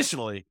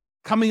additionally,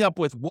 coming up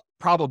with what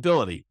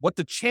probability, what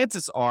the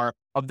chances are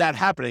of that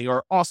happening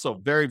are also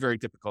very, very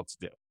difficult to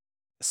do,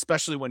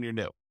 especially when you're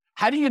new.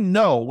 How do you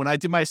know, when I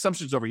did my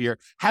assumptions over here,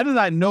 how did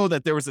I know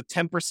that there was a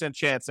 10%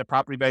 chance that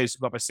property values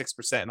would go up by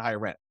 6% in higher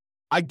rent?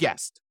 I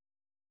guessed.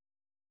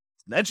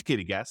 It's an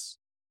educated guess,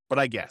 but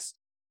I guessed.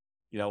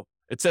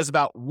 It says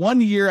about 1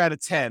 year out of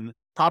 10,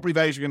 property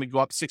values are going to go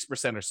up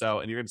 6% or so,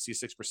 and you're going to see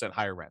 6%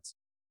 higher rents.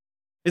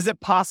 Is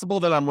it possible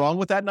that I'm wrong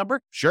with that number?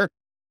 Sure.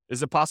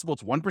 Is it possible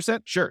it's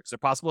 1%? Sure. Is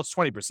it possible it's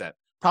 20%?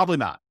 Probably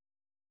not.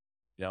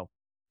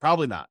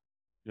 Probably not.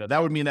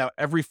 That would mean that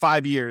every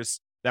 5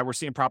 years that we're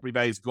seeing property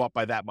values go up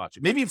by that much.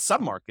 Maybe in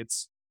some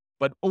markets,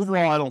 but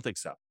overall, I don't think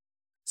so.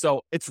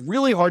 So it's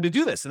really hard to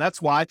do this. And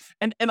that's why,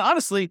 and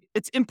honestly,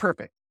 it's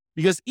imperfect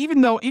because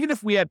even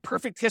if we had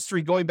perfect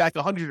history going back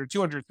 100 or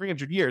 200,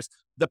 300 years,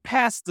 the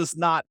past does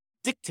not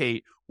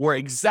dictate or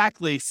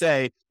exactly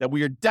say that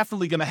we are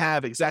definitely going to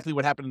have exactly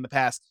what happened in the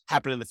past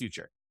happen in the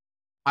future.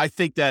 I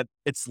think that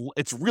it's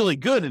really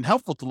good and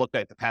helpful to look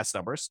at the past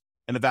numbers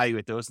and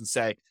evaluate those and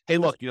say, hey,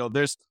 look,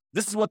 this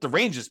is what the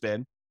range has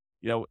been.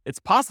 It's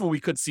possible we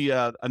could see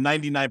a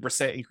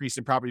 99% increase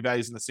in property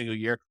values in a single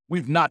year.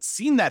 We've not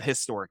seen that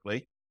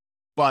historically,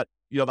 but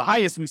the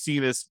highest we've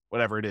seen is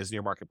whatever it is in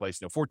your marketplace,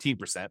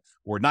 14%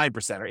 or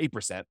 9%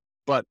 or 8%.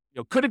 But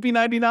could it be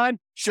 99?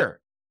 Sure.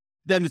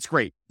 Then it's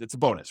great. It's a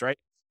bonus, right?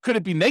 Could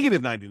it be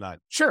negative 99?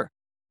 Sure.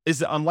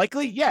 Is it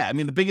unlikely? Yeah. I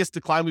mean, the biggest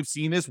decline we've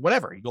seen is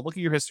whatever. You go look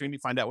at your history and you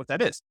find out what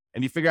that is,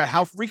 and you figure out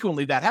how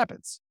frequently that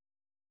happens.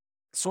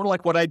 Sort of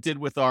like what I did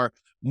with our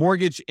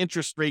mortgage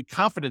interest rate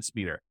confidence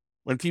meter.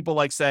 When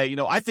people say,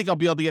 I think I'll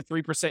be able to get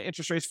 3%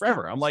 interest rates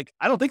forever. I'm like,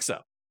 I don't think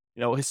so.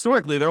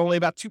 Historically, they're only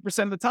about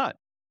 2% of the time.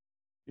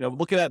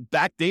 Looking at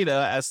back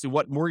data as to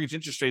what mortgage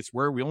interest rates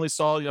were, we only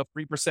saw,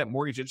 3%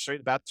 mortgage interest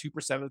rate about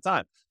 2% of the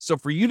time. So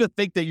for you to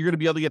think that you're going to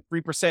be able to get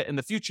 3% in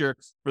the future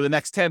for the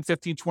next 10,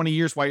 15, 20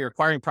 years while you're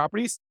acquiring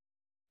properties,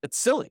 it's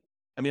silly.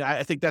 I mean,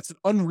 I think that's an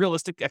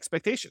unrealistic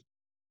expectation.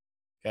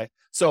 Okay.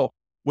 So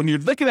when you're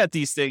looking at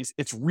these things,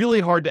 it's really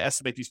hard to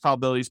estimate these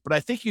probabilities, but I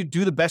think you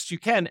do the best you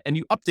can and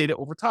you update it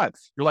over time.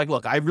 You're like,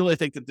 look, I really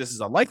think that this is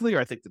unlikely, or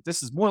I think that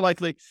this is more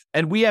likely.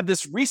 And we have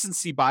this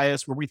recency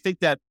bias where we think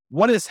that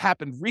what has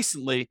happened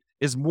recently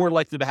is more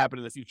likely to happen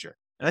in the future.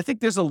 And I think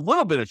there's a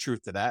little bit of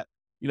truth to that.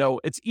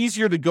 It's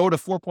easier to go to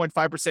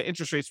 4.5%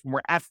 interest rates when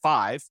we're at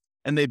 5,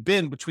 and they've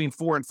been between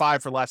 4 and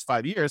 5 for the last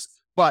 5 years.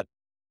 But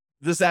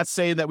does that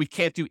say that we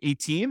can't do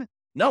 18?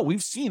 No,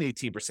 we've seen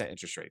 18%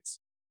 interest rates.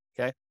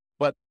 Okay.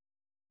 But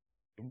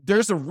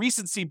there's a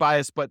recency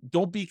bias, but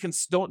don't be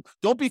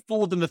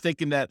fooled into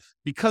thinking that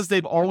because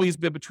they've always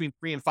been between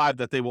 3 and 5,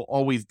 that they will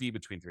always be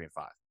between 3 and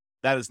 5.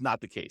 That is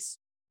not the case.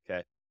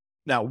 Okay.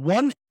 Now,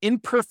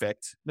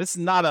 this is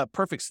not a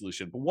perfect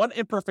solution, but one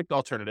imperfect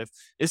alternative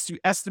is to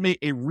estimate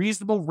a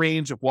reasonable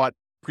range of what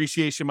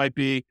appreciation might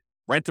be,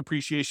 rent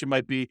appreciation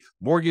might be,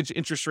 mortgage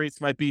interest rates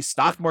might be,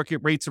 stock market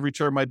rates of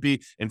return might be,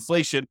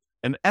 inflation,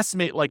 and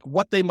estimate like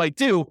what they might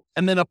do,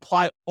 and then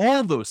apply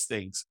all those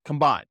things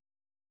combined.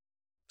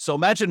 So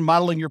imagine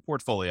modeling your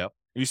portfolio,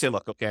 and you say,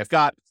 look, okay, I've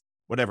got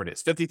whatever it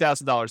is,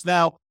 $50,000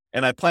 now,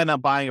 and I plan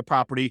on buying a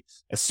property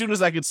as soon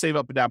as I can save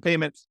up a down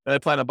payment. And I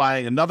plan on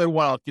buying another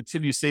one. I'll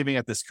continue saving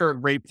at this current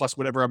rate plus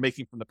whatever I'm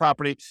making from the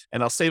property.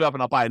 And I'll save up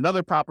and I'll buy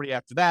another property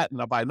after that. And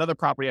I'll buy another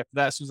property after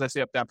that as soon as I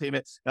save up down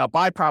payment. And I'll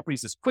buy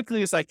properties as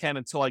quickly as I can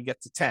until I get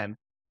to 10.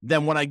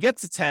 Then when I get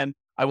to 10,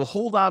 I will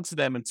hold on to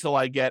them until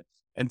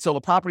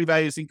the property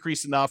values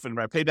increase enough and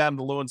I pay down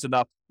the loans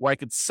enough where I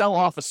could sell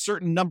off a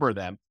certain number of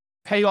them,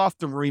 pay off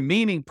the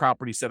remaining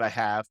properties that I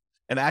have,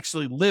 and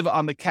actually live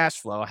on the cash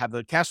flow, have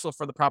the cash flow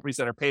for the properties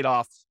that are paid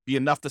off be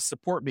enough to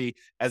support me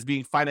as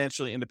being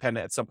financially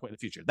independent at some point in the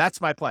future. That's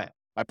my plan.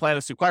 My plan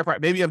is to acquire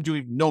property. Maybe I'm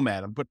doing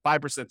Nomad. I'm put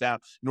 5% down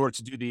in order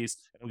to do these.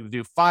 I'm going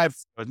to do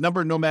a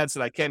number of Nomads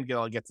that I can get.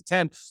 I'll get to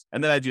 10,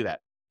 and then I do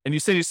that. And you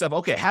say to yourself,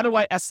 okay, how do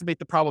I estimate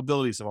the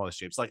probabilities of all this,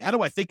 James? Like, how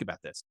do I think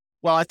about this?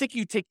 Well, I think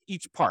you take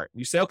each part.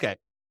 You say, okay,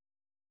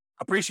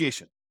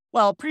 appreciation.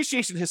 Well,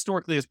 appreciation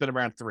historically has been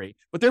around 3,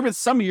 but there have been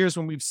some years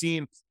when we've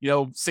seen,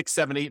 6,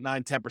 7, 8,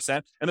 9,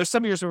 10%. And there's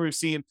some years where we've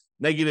seen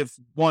negative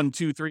 1,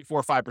 2, 3,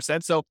 4,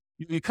 5%. So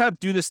you kind of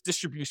do this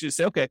distribution to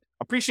say, okay,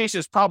 appreciation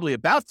is probably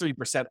about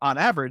 3% on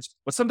average,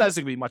 but sometimes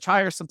it can be much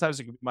higher. Sometimes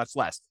it can be much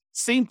less.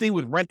 Same thing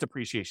with rent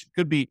appreciation.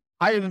 Could be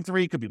higher than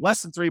 3, could be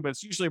less than 3, but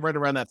it's usually right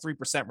around that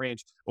 3%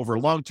 range over a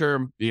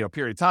long-term,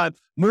 period of time.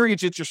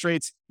 Mortgage interest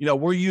rates,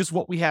 we'll use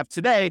what we have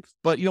today,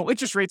 but,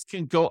 interest rates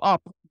can go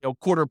up,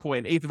 quarter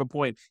point, eighth of a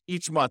point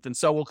each month. And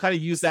so we'll kind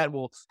of use that.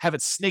 We'll have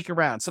it snake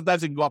around.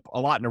 Sometimes it can go up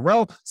a lot in a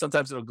row.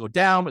 Sometimes it'll go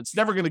down. It's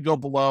never going to go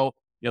below,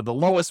 the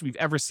lowest we've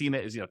ever seen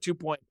it is,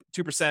 2.2%,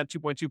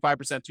 2.25%,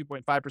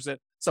 2.5%,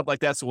 something like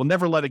that. So we'll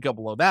never let it go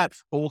below that,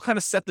 but we'll kind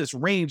of set this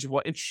range of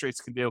what interest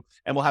rates can do,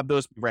 and we'll have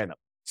those be random.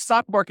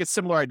 Stock market,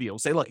 similar idea. We'll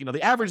say, look,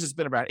 the average has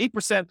been around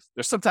 8%.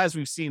 There's sometimes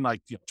we've seen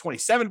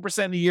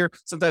 27% a year.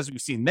 Sometimes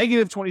we've seen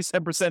negative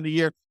 27% a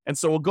year. And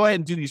so we'll go ahead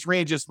and do these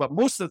ranges, but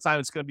most of the time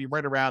it's going to be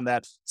right around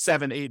that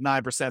 7, 8,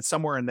 9%,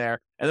 somewhere in there.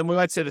 And then we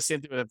might say the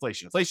same thing with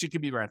inflation. Inflation can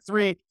be around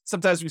 3.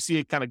 Sometimes we see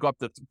it kind of go up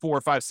to 4,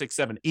 5, 6,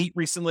 7, 8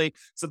 recently.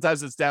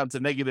 Sometimes it's down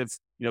to negative,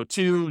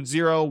 2,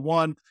 0,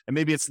 1, and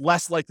maybe it's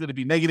less likely to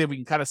be negative. We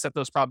can kind of set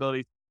those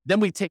probabilities. Then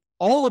we take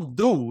all of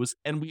those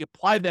and we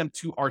apply them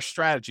to our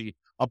strategy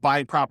of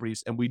buying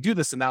properties. And we do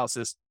this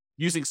analysis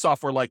using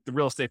software like the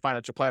Real Estate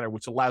Financial Planner,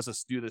 which allows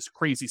us to do this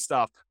crazy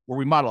stuff where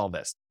we model all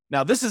this.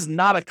 Now, this is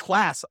not a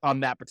class on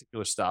that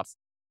particular stuff,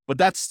 but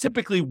that's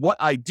typically what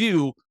I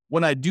do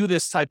when I do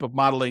this type of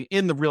modeling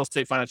in the Real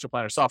Estate Financial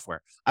Planner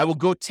software. I will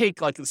go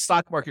take like the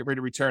stock market rate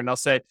of return, and I'll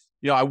say,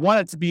 I want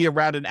it to be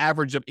around an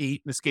average of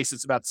 8. In this case,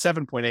 it's about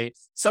 7.8.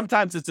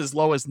 Sometimes it's as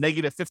low as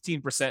negative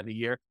 15% in a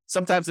year.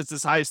 Sometimes it's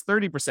as high as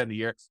 30% a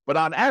year. But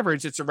on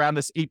average, it's around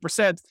this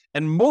 8%.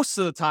 And most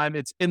of the time,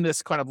 it's in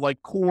this kind of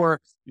like core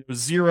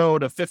 0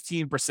 to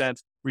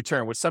 15%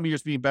 return, with some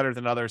years being better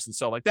than others and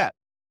so like that.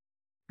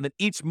 And then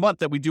each month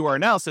that we do our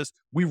analysis,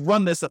 we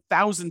run this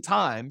 1,000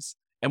 times.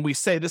 And we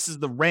say this is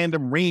the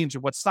random range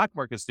of what stock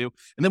markets do.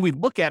 And then we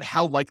look at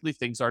how likely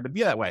things are to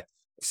be that way.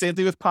 Same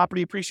thing with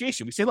property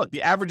appreciation. We say, look,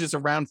 the average is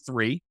around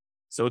 3.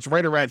 So it's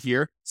right around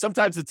here.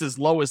 Sometimes it's as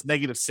low as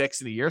negative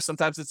 6 in a year.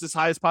 Sometimes it's as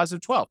high as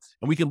positive 12.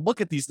 And we can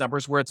look at these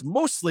numbers where it's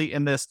mostly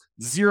in this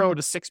 0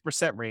 to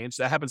 6% range.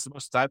 That happens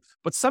most of the time.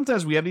 But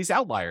sometimes we have these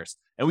outliers.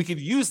 And we could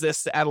use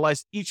this to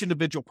analyze each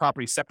individual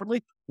property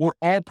separately, or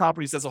all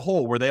properties as a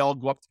whole, where they all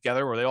go up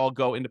together or they all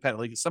go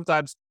independently. Because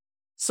sometimes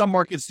some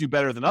markets do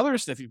better than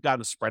others. And if you've got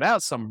to spread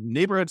out, some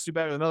neighborhoods do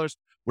better than others.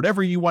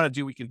 Whatever you want to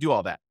do, we can do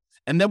all that.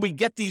 And then we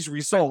get these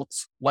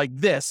results like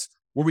this,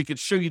 where we could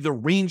show you the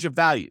range of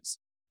values.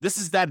 This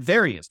is that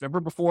variance. Remember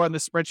before on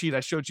this spreadsheet,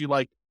 I showed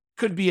you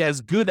could be as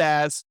good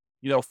as,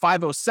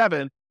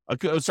 507.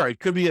 It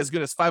could be as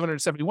good as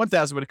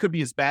 571,000, but it could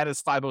be as bad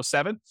as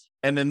 507.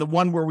 And then the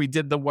one where we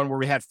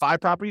had 5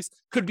 properties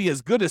could be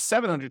as good as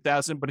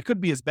 700,000, but it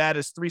could be as bad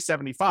as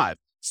 375,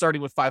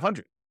 starting with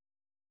 500.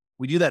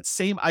 We do that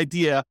same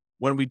idea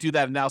when we do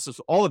that analysis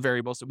of all the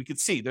variables, that we can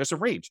see there's a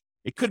range.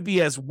 It could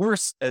be as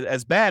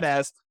as bad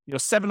as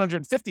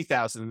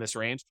 750,000 in this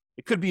range.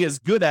 It could be as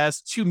good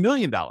as $2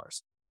 million.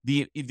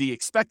 The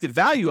expected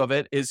value of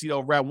it is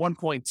around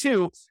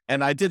 1.2.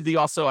 And I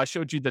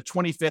showed you the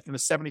 25th and the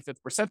 75th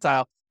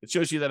percentile. It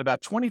shows you that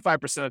about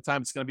 25% of the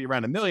time it's going to be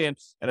around $1 million,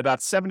 and about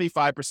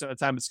 75% of the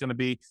time it's going to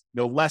be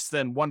less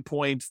than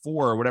 1.4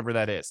 or whatever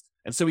that is.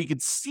 And so we can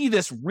see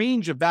this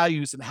range of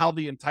values and how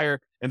the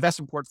entire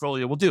investment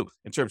portfolio will do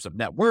in terms of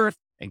net worth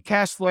and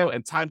cash flow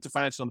and time to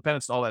financial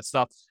independence and all that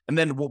stuff. And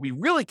then what we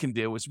really can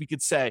do is we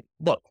could say,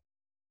 look,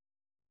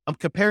 I'm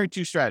comparing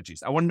two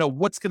strategies. I want to know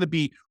what's going to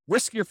be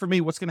riskier for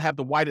me, what's going to have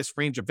the widest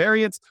range of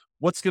variance,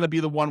 what's going to be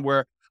the one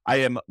where I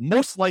am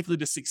most likely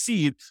to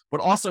succeed, but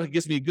also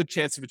gives me a good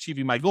chance of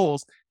achieving my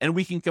goals. And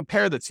we can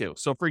compare the two.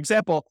 So for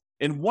example,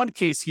 in one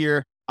case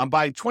here, I'm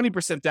buying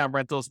 20% down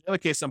rentals. In the other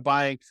case, I'm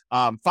buying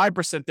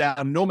 5%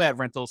 down Nomad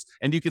rentals.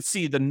 And you can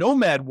see the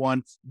Nomad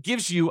one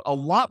gives you a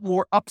lot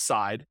more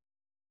upside,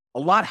 a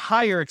lot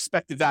higher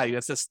expected value.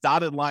 That's this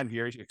dotted line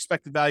here. Your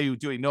expected value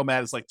doing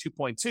Nomad is like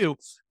 2.2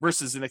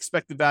 versus an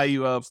expected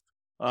value of,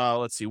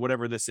 let's see,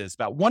 whatever this is,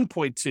 about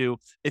 1.2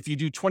 if you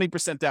do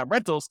 20% down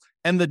rentals.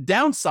 And the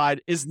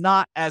downside is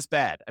not as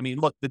bad. I mean,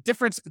 look, the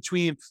difference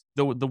between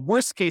the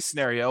worst case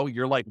scenario,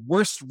 your like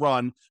worst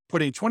run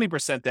putting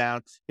 20%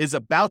 down, is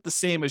about the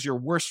same as your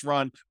worst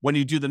run when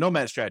you do the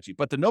Nomad strategy.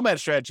 But the Nomad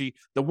strategy,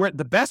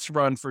 the best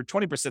run for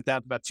 20% down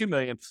is about 2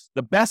 million.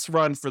 The best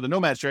run for the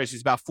Nomad strategy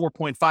is about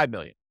 4.5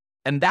 million.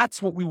 And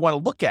that's what we want to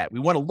look at. We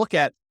want to look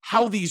at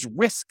how these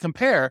risks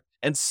compare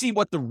and see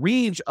what the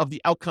range of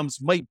the outcomes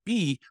might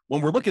be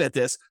when we're looking at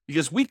this,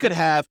 because we could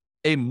have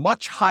a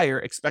much higher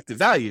expected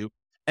value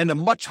and a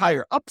much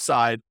higher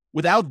upside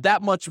without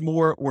that much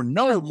more or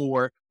no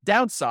more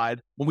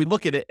downside when we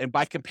look at it. And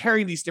by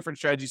comparing these different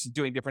strategies and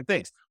doing different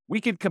things,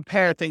 we can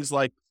compare things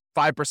like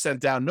 5%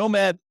 down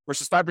Nomad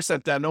versus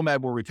 5% down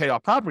Nomad where we pay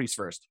off properties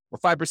first, or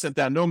 5%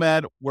 down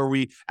Nomad where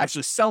we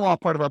actually sell off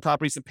part of our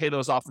properties and pay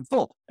those off in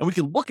full. And we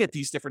can look at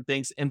these different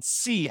things and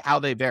see how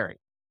they vary.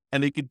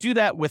 And they could do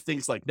that with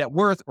things like net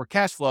worth or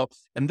cash flow.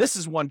 And this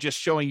is one just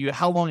showing you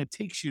how long it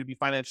takes you to be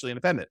financially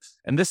independent.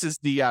 And this is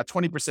the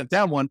 20%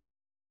 down one.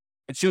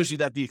 It shows you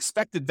that the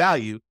expected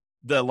value,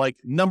 the like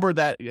number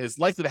that is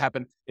likely to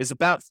happen, is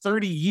about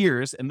 30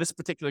 years in this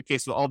particular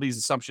case with all these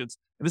assumptions.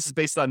 And this is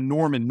based on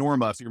Norm and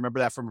Norma, if you remember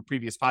that from a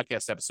previous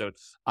podcast episode.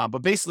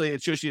 But basically,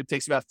 it shows you it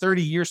takes about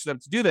 30 years for them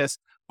to do this,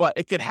 but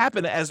it could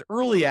happen as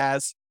early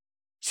as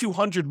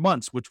 200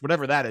 months, which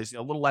whatever that is,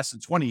 a little less than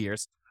 20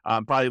 years,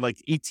 probably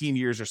like 18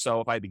 years or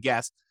so, if I had to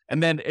guess.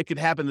 And then it could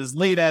happen as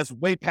late as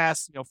way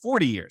past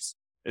 40 years.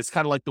 It's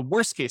kind of like the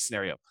worst case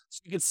scenario.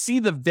 So you can see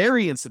the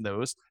variance in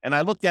those. And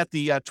I looked at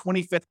the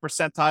 25th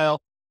percentile.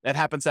 That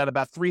happens at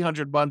about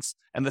 300 months,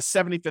 and the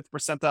 75th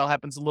percentile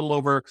happens a little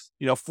over,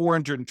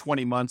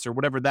 420 months or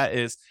whatever that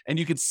is. And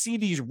you can see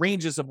these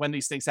ranges of when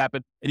these things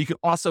happen, and you can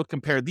also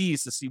compare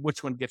these to see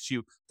which one gets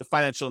you to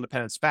financial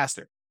independence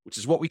faster, which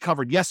is what we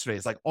covered yesterday.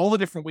 It's like all the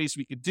different ways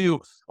we could do,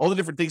 all the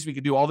different things we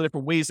could do, all the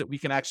different ways that we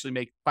can actually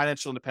make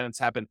financial independence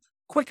happen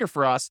quicker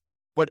for us.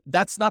 But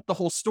that's not the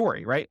whole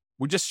story, right?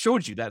 We just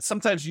showed you that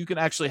sometimes you can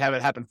actually have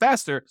it happen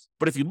faster,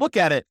 but if you look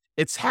at it,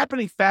 it's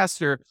happening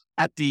faster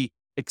at the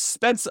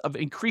expense of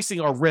increasing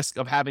our risk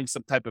of having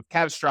some type of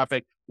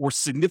catastrophic or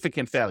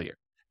significant failure.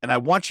 And I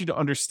want you to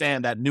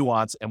understand that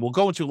nuance, and we'll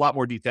go into a lot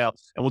more detail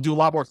and we'll do a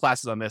lot more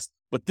classes on this,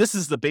 but this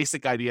is the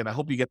basic idea, and I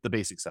hope you get the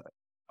basics of it.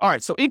 All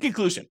right. So in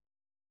conclusion,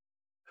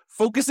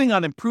 focusing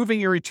on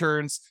improving your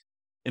returns,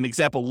 an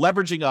example,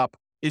 leveraging up,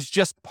 is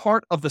just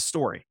part of the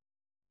story.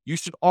 You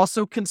should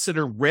also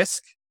consider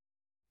risk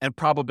and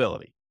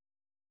probability.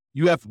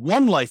 You have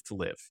one life to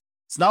live.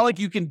 It's not like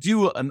you can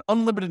do an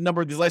unlimited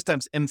number of these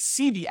lifetimes and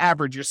see the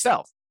average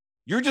yourself.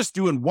 You're just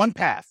doing one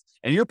path,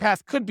 and your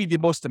path could be the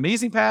most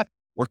amazing path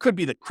or could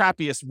be the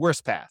crappiest,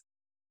 worst path.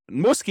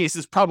 In most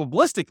cases,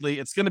 probabilistically,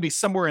 it's going to be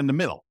somewhere in the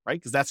middle, right?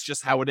 Because that's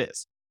just how it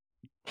is.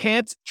 You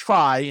can't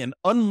try an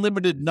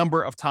unlimited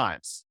number of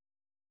times.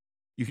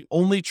 You can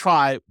only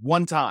try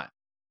one time.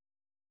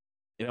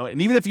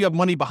 And even if you have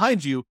money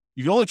behind you,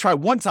 you can only try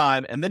one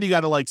time, and then you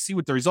got to see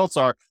what the results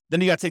are.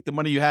 Then you got to take the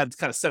money you had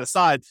kind of set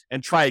aside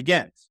and try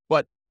again.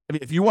 But I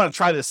mean, if you want to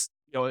try this,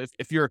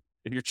 if your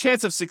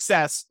chance of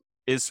success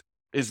is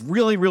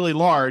really, really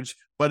large,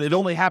 but it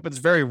only happens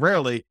very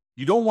rarely,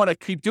 you don't want to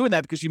keep doing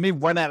that because you may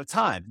run out of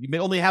time. You may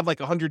only have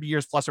 100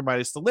 years plus or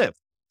minus to live.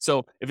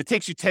 So if it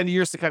takes you 10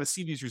 years to kind of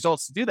see these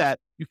results to do that,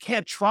 you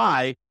can't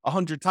try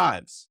 100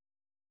 times.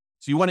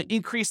 So you want to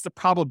increase the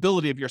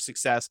probability of your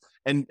success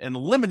and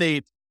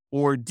eliminate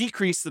or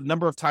decrease the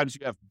number of times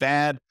you have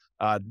bad,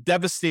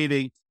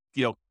 devastating,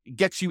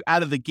 gets you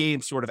out of the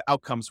game sort of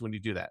outcomes when you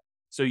do that.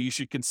 So you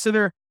should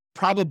consider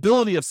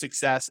probability of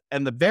success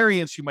and the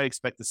variance you might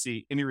expect to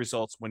see in your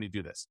results when you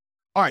do this.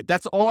 All right,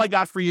 that's all I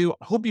got for you.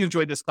 I hope you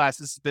enjoyed this class.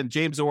 This has been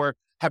James Orr.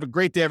 Have a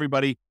great day,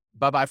 everybody.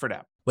 Bye-bye for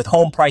now. With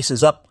home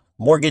prices up,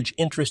 mortgage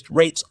interest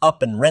rates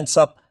up, and rents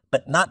up,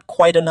 but not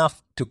quite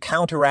enough to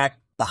counteract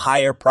the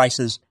higher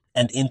prices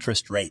and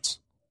interest rates.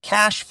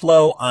 Cash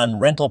flow on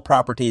rental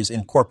properties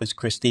in Corpus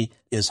Christi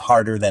is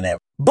harder than ever.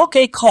 Book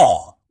a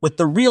call with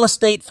the Real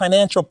Estate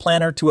Financial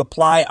Planner to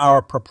apply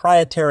our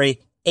proprietary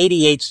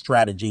 88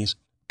 strategies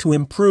to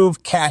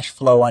improve cash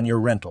flow on your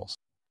rentals.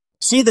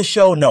 See the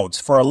show notes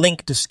for a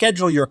link to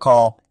schedule your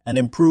call and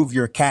improve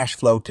your cash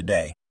flow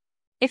today.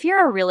 If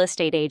you're a real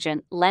estate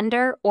agent,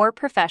 lender, or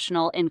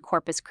professional in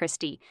Corpus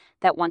Christi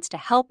that wants to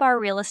help our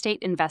real estate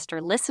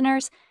investor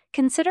listeners,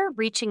 consider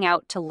reaching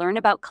out to learn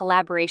about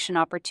collaboration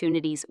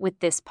opportunities with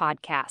this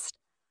podcast.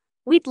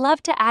 We'd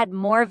love to add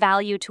more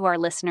value to our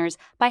listeners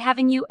by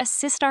having you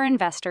assist our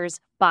investors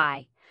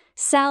by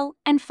sell,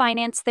 and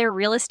finance their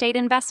real estate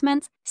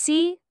investments?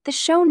 See the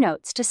show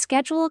notes to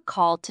schedule a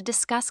call to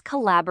discuss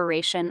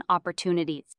collaboration opportunities.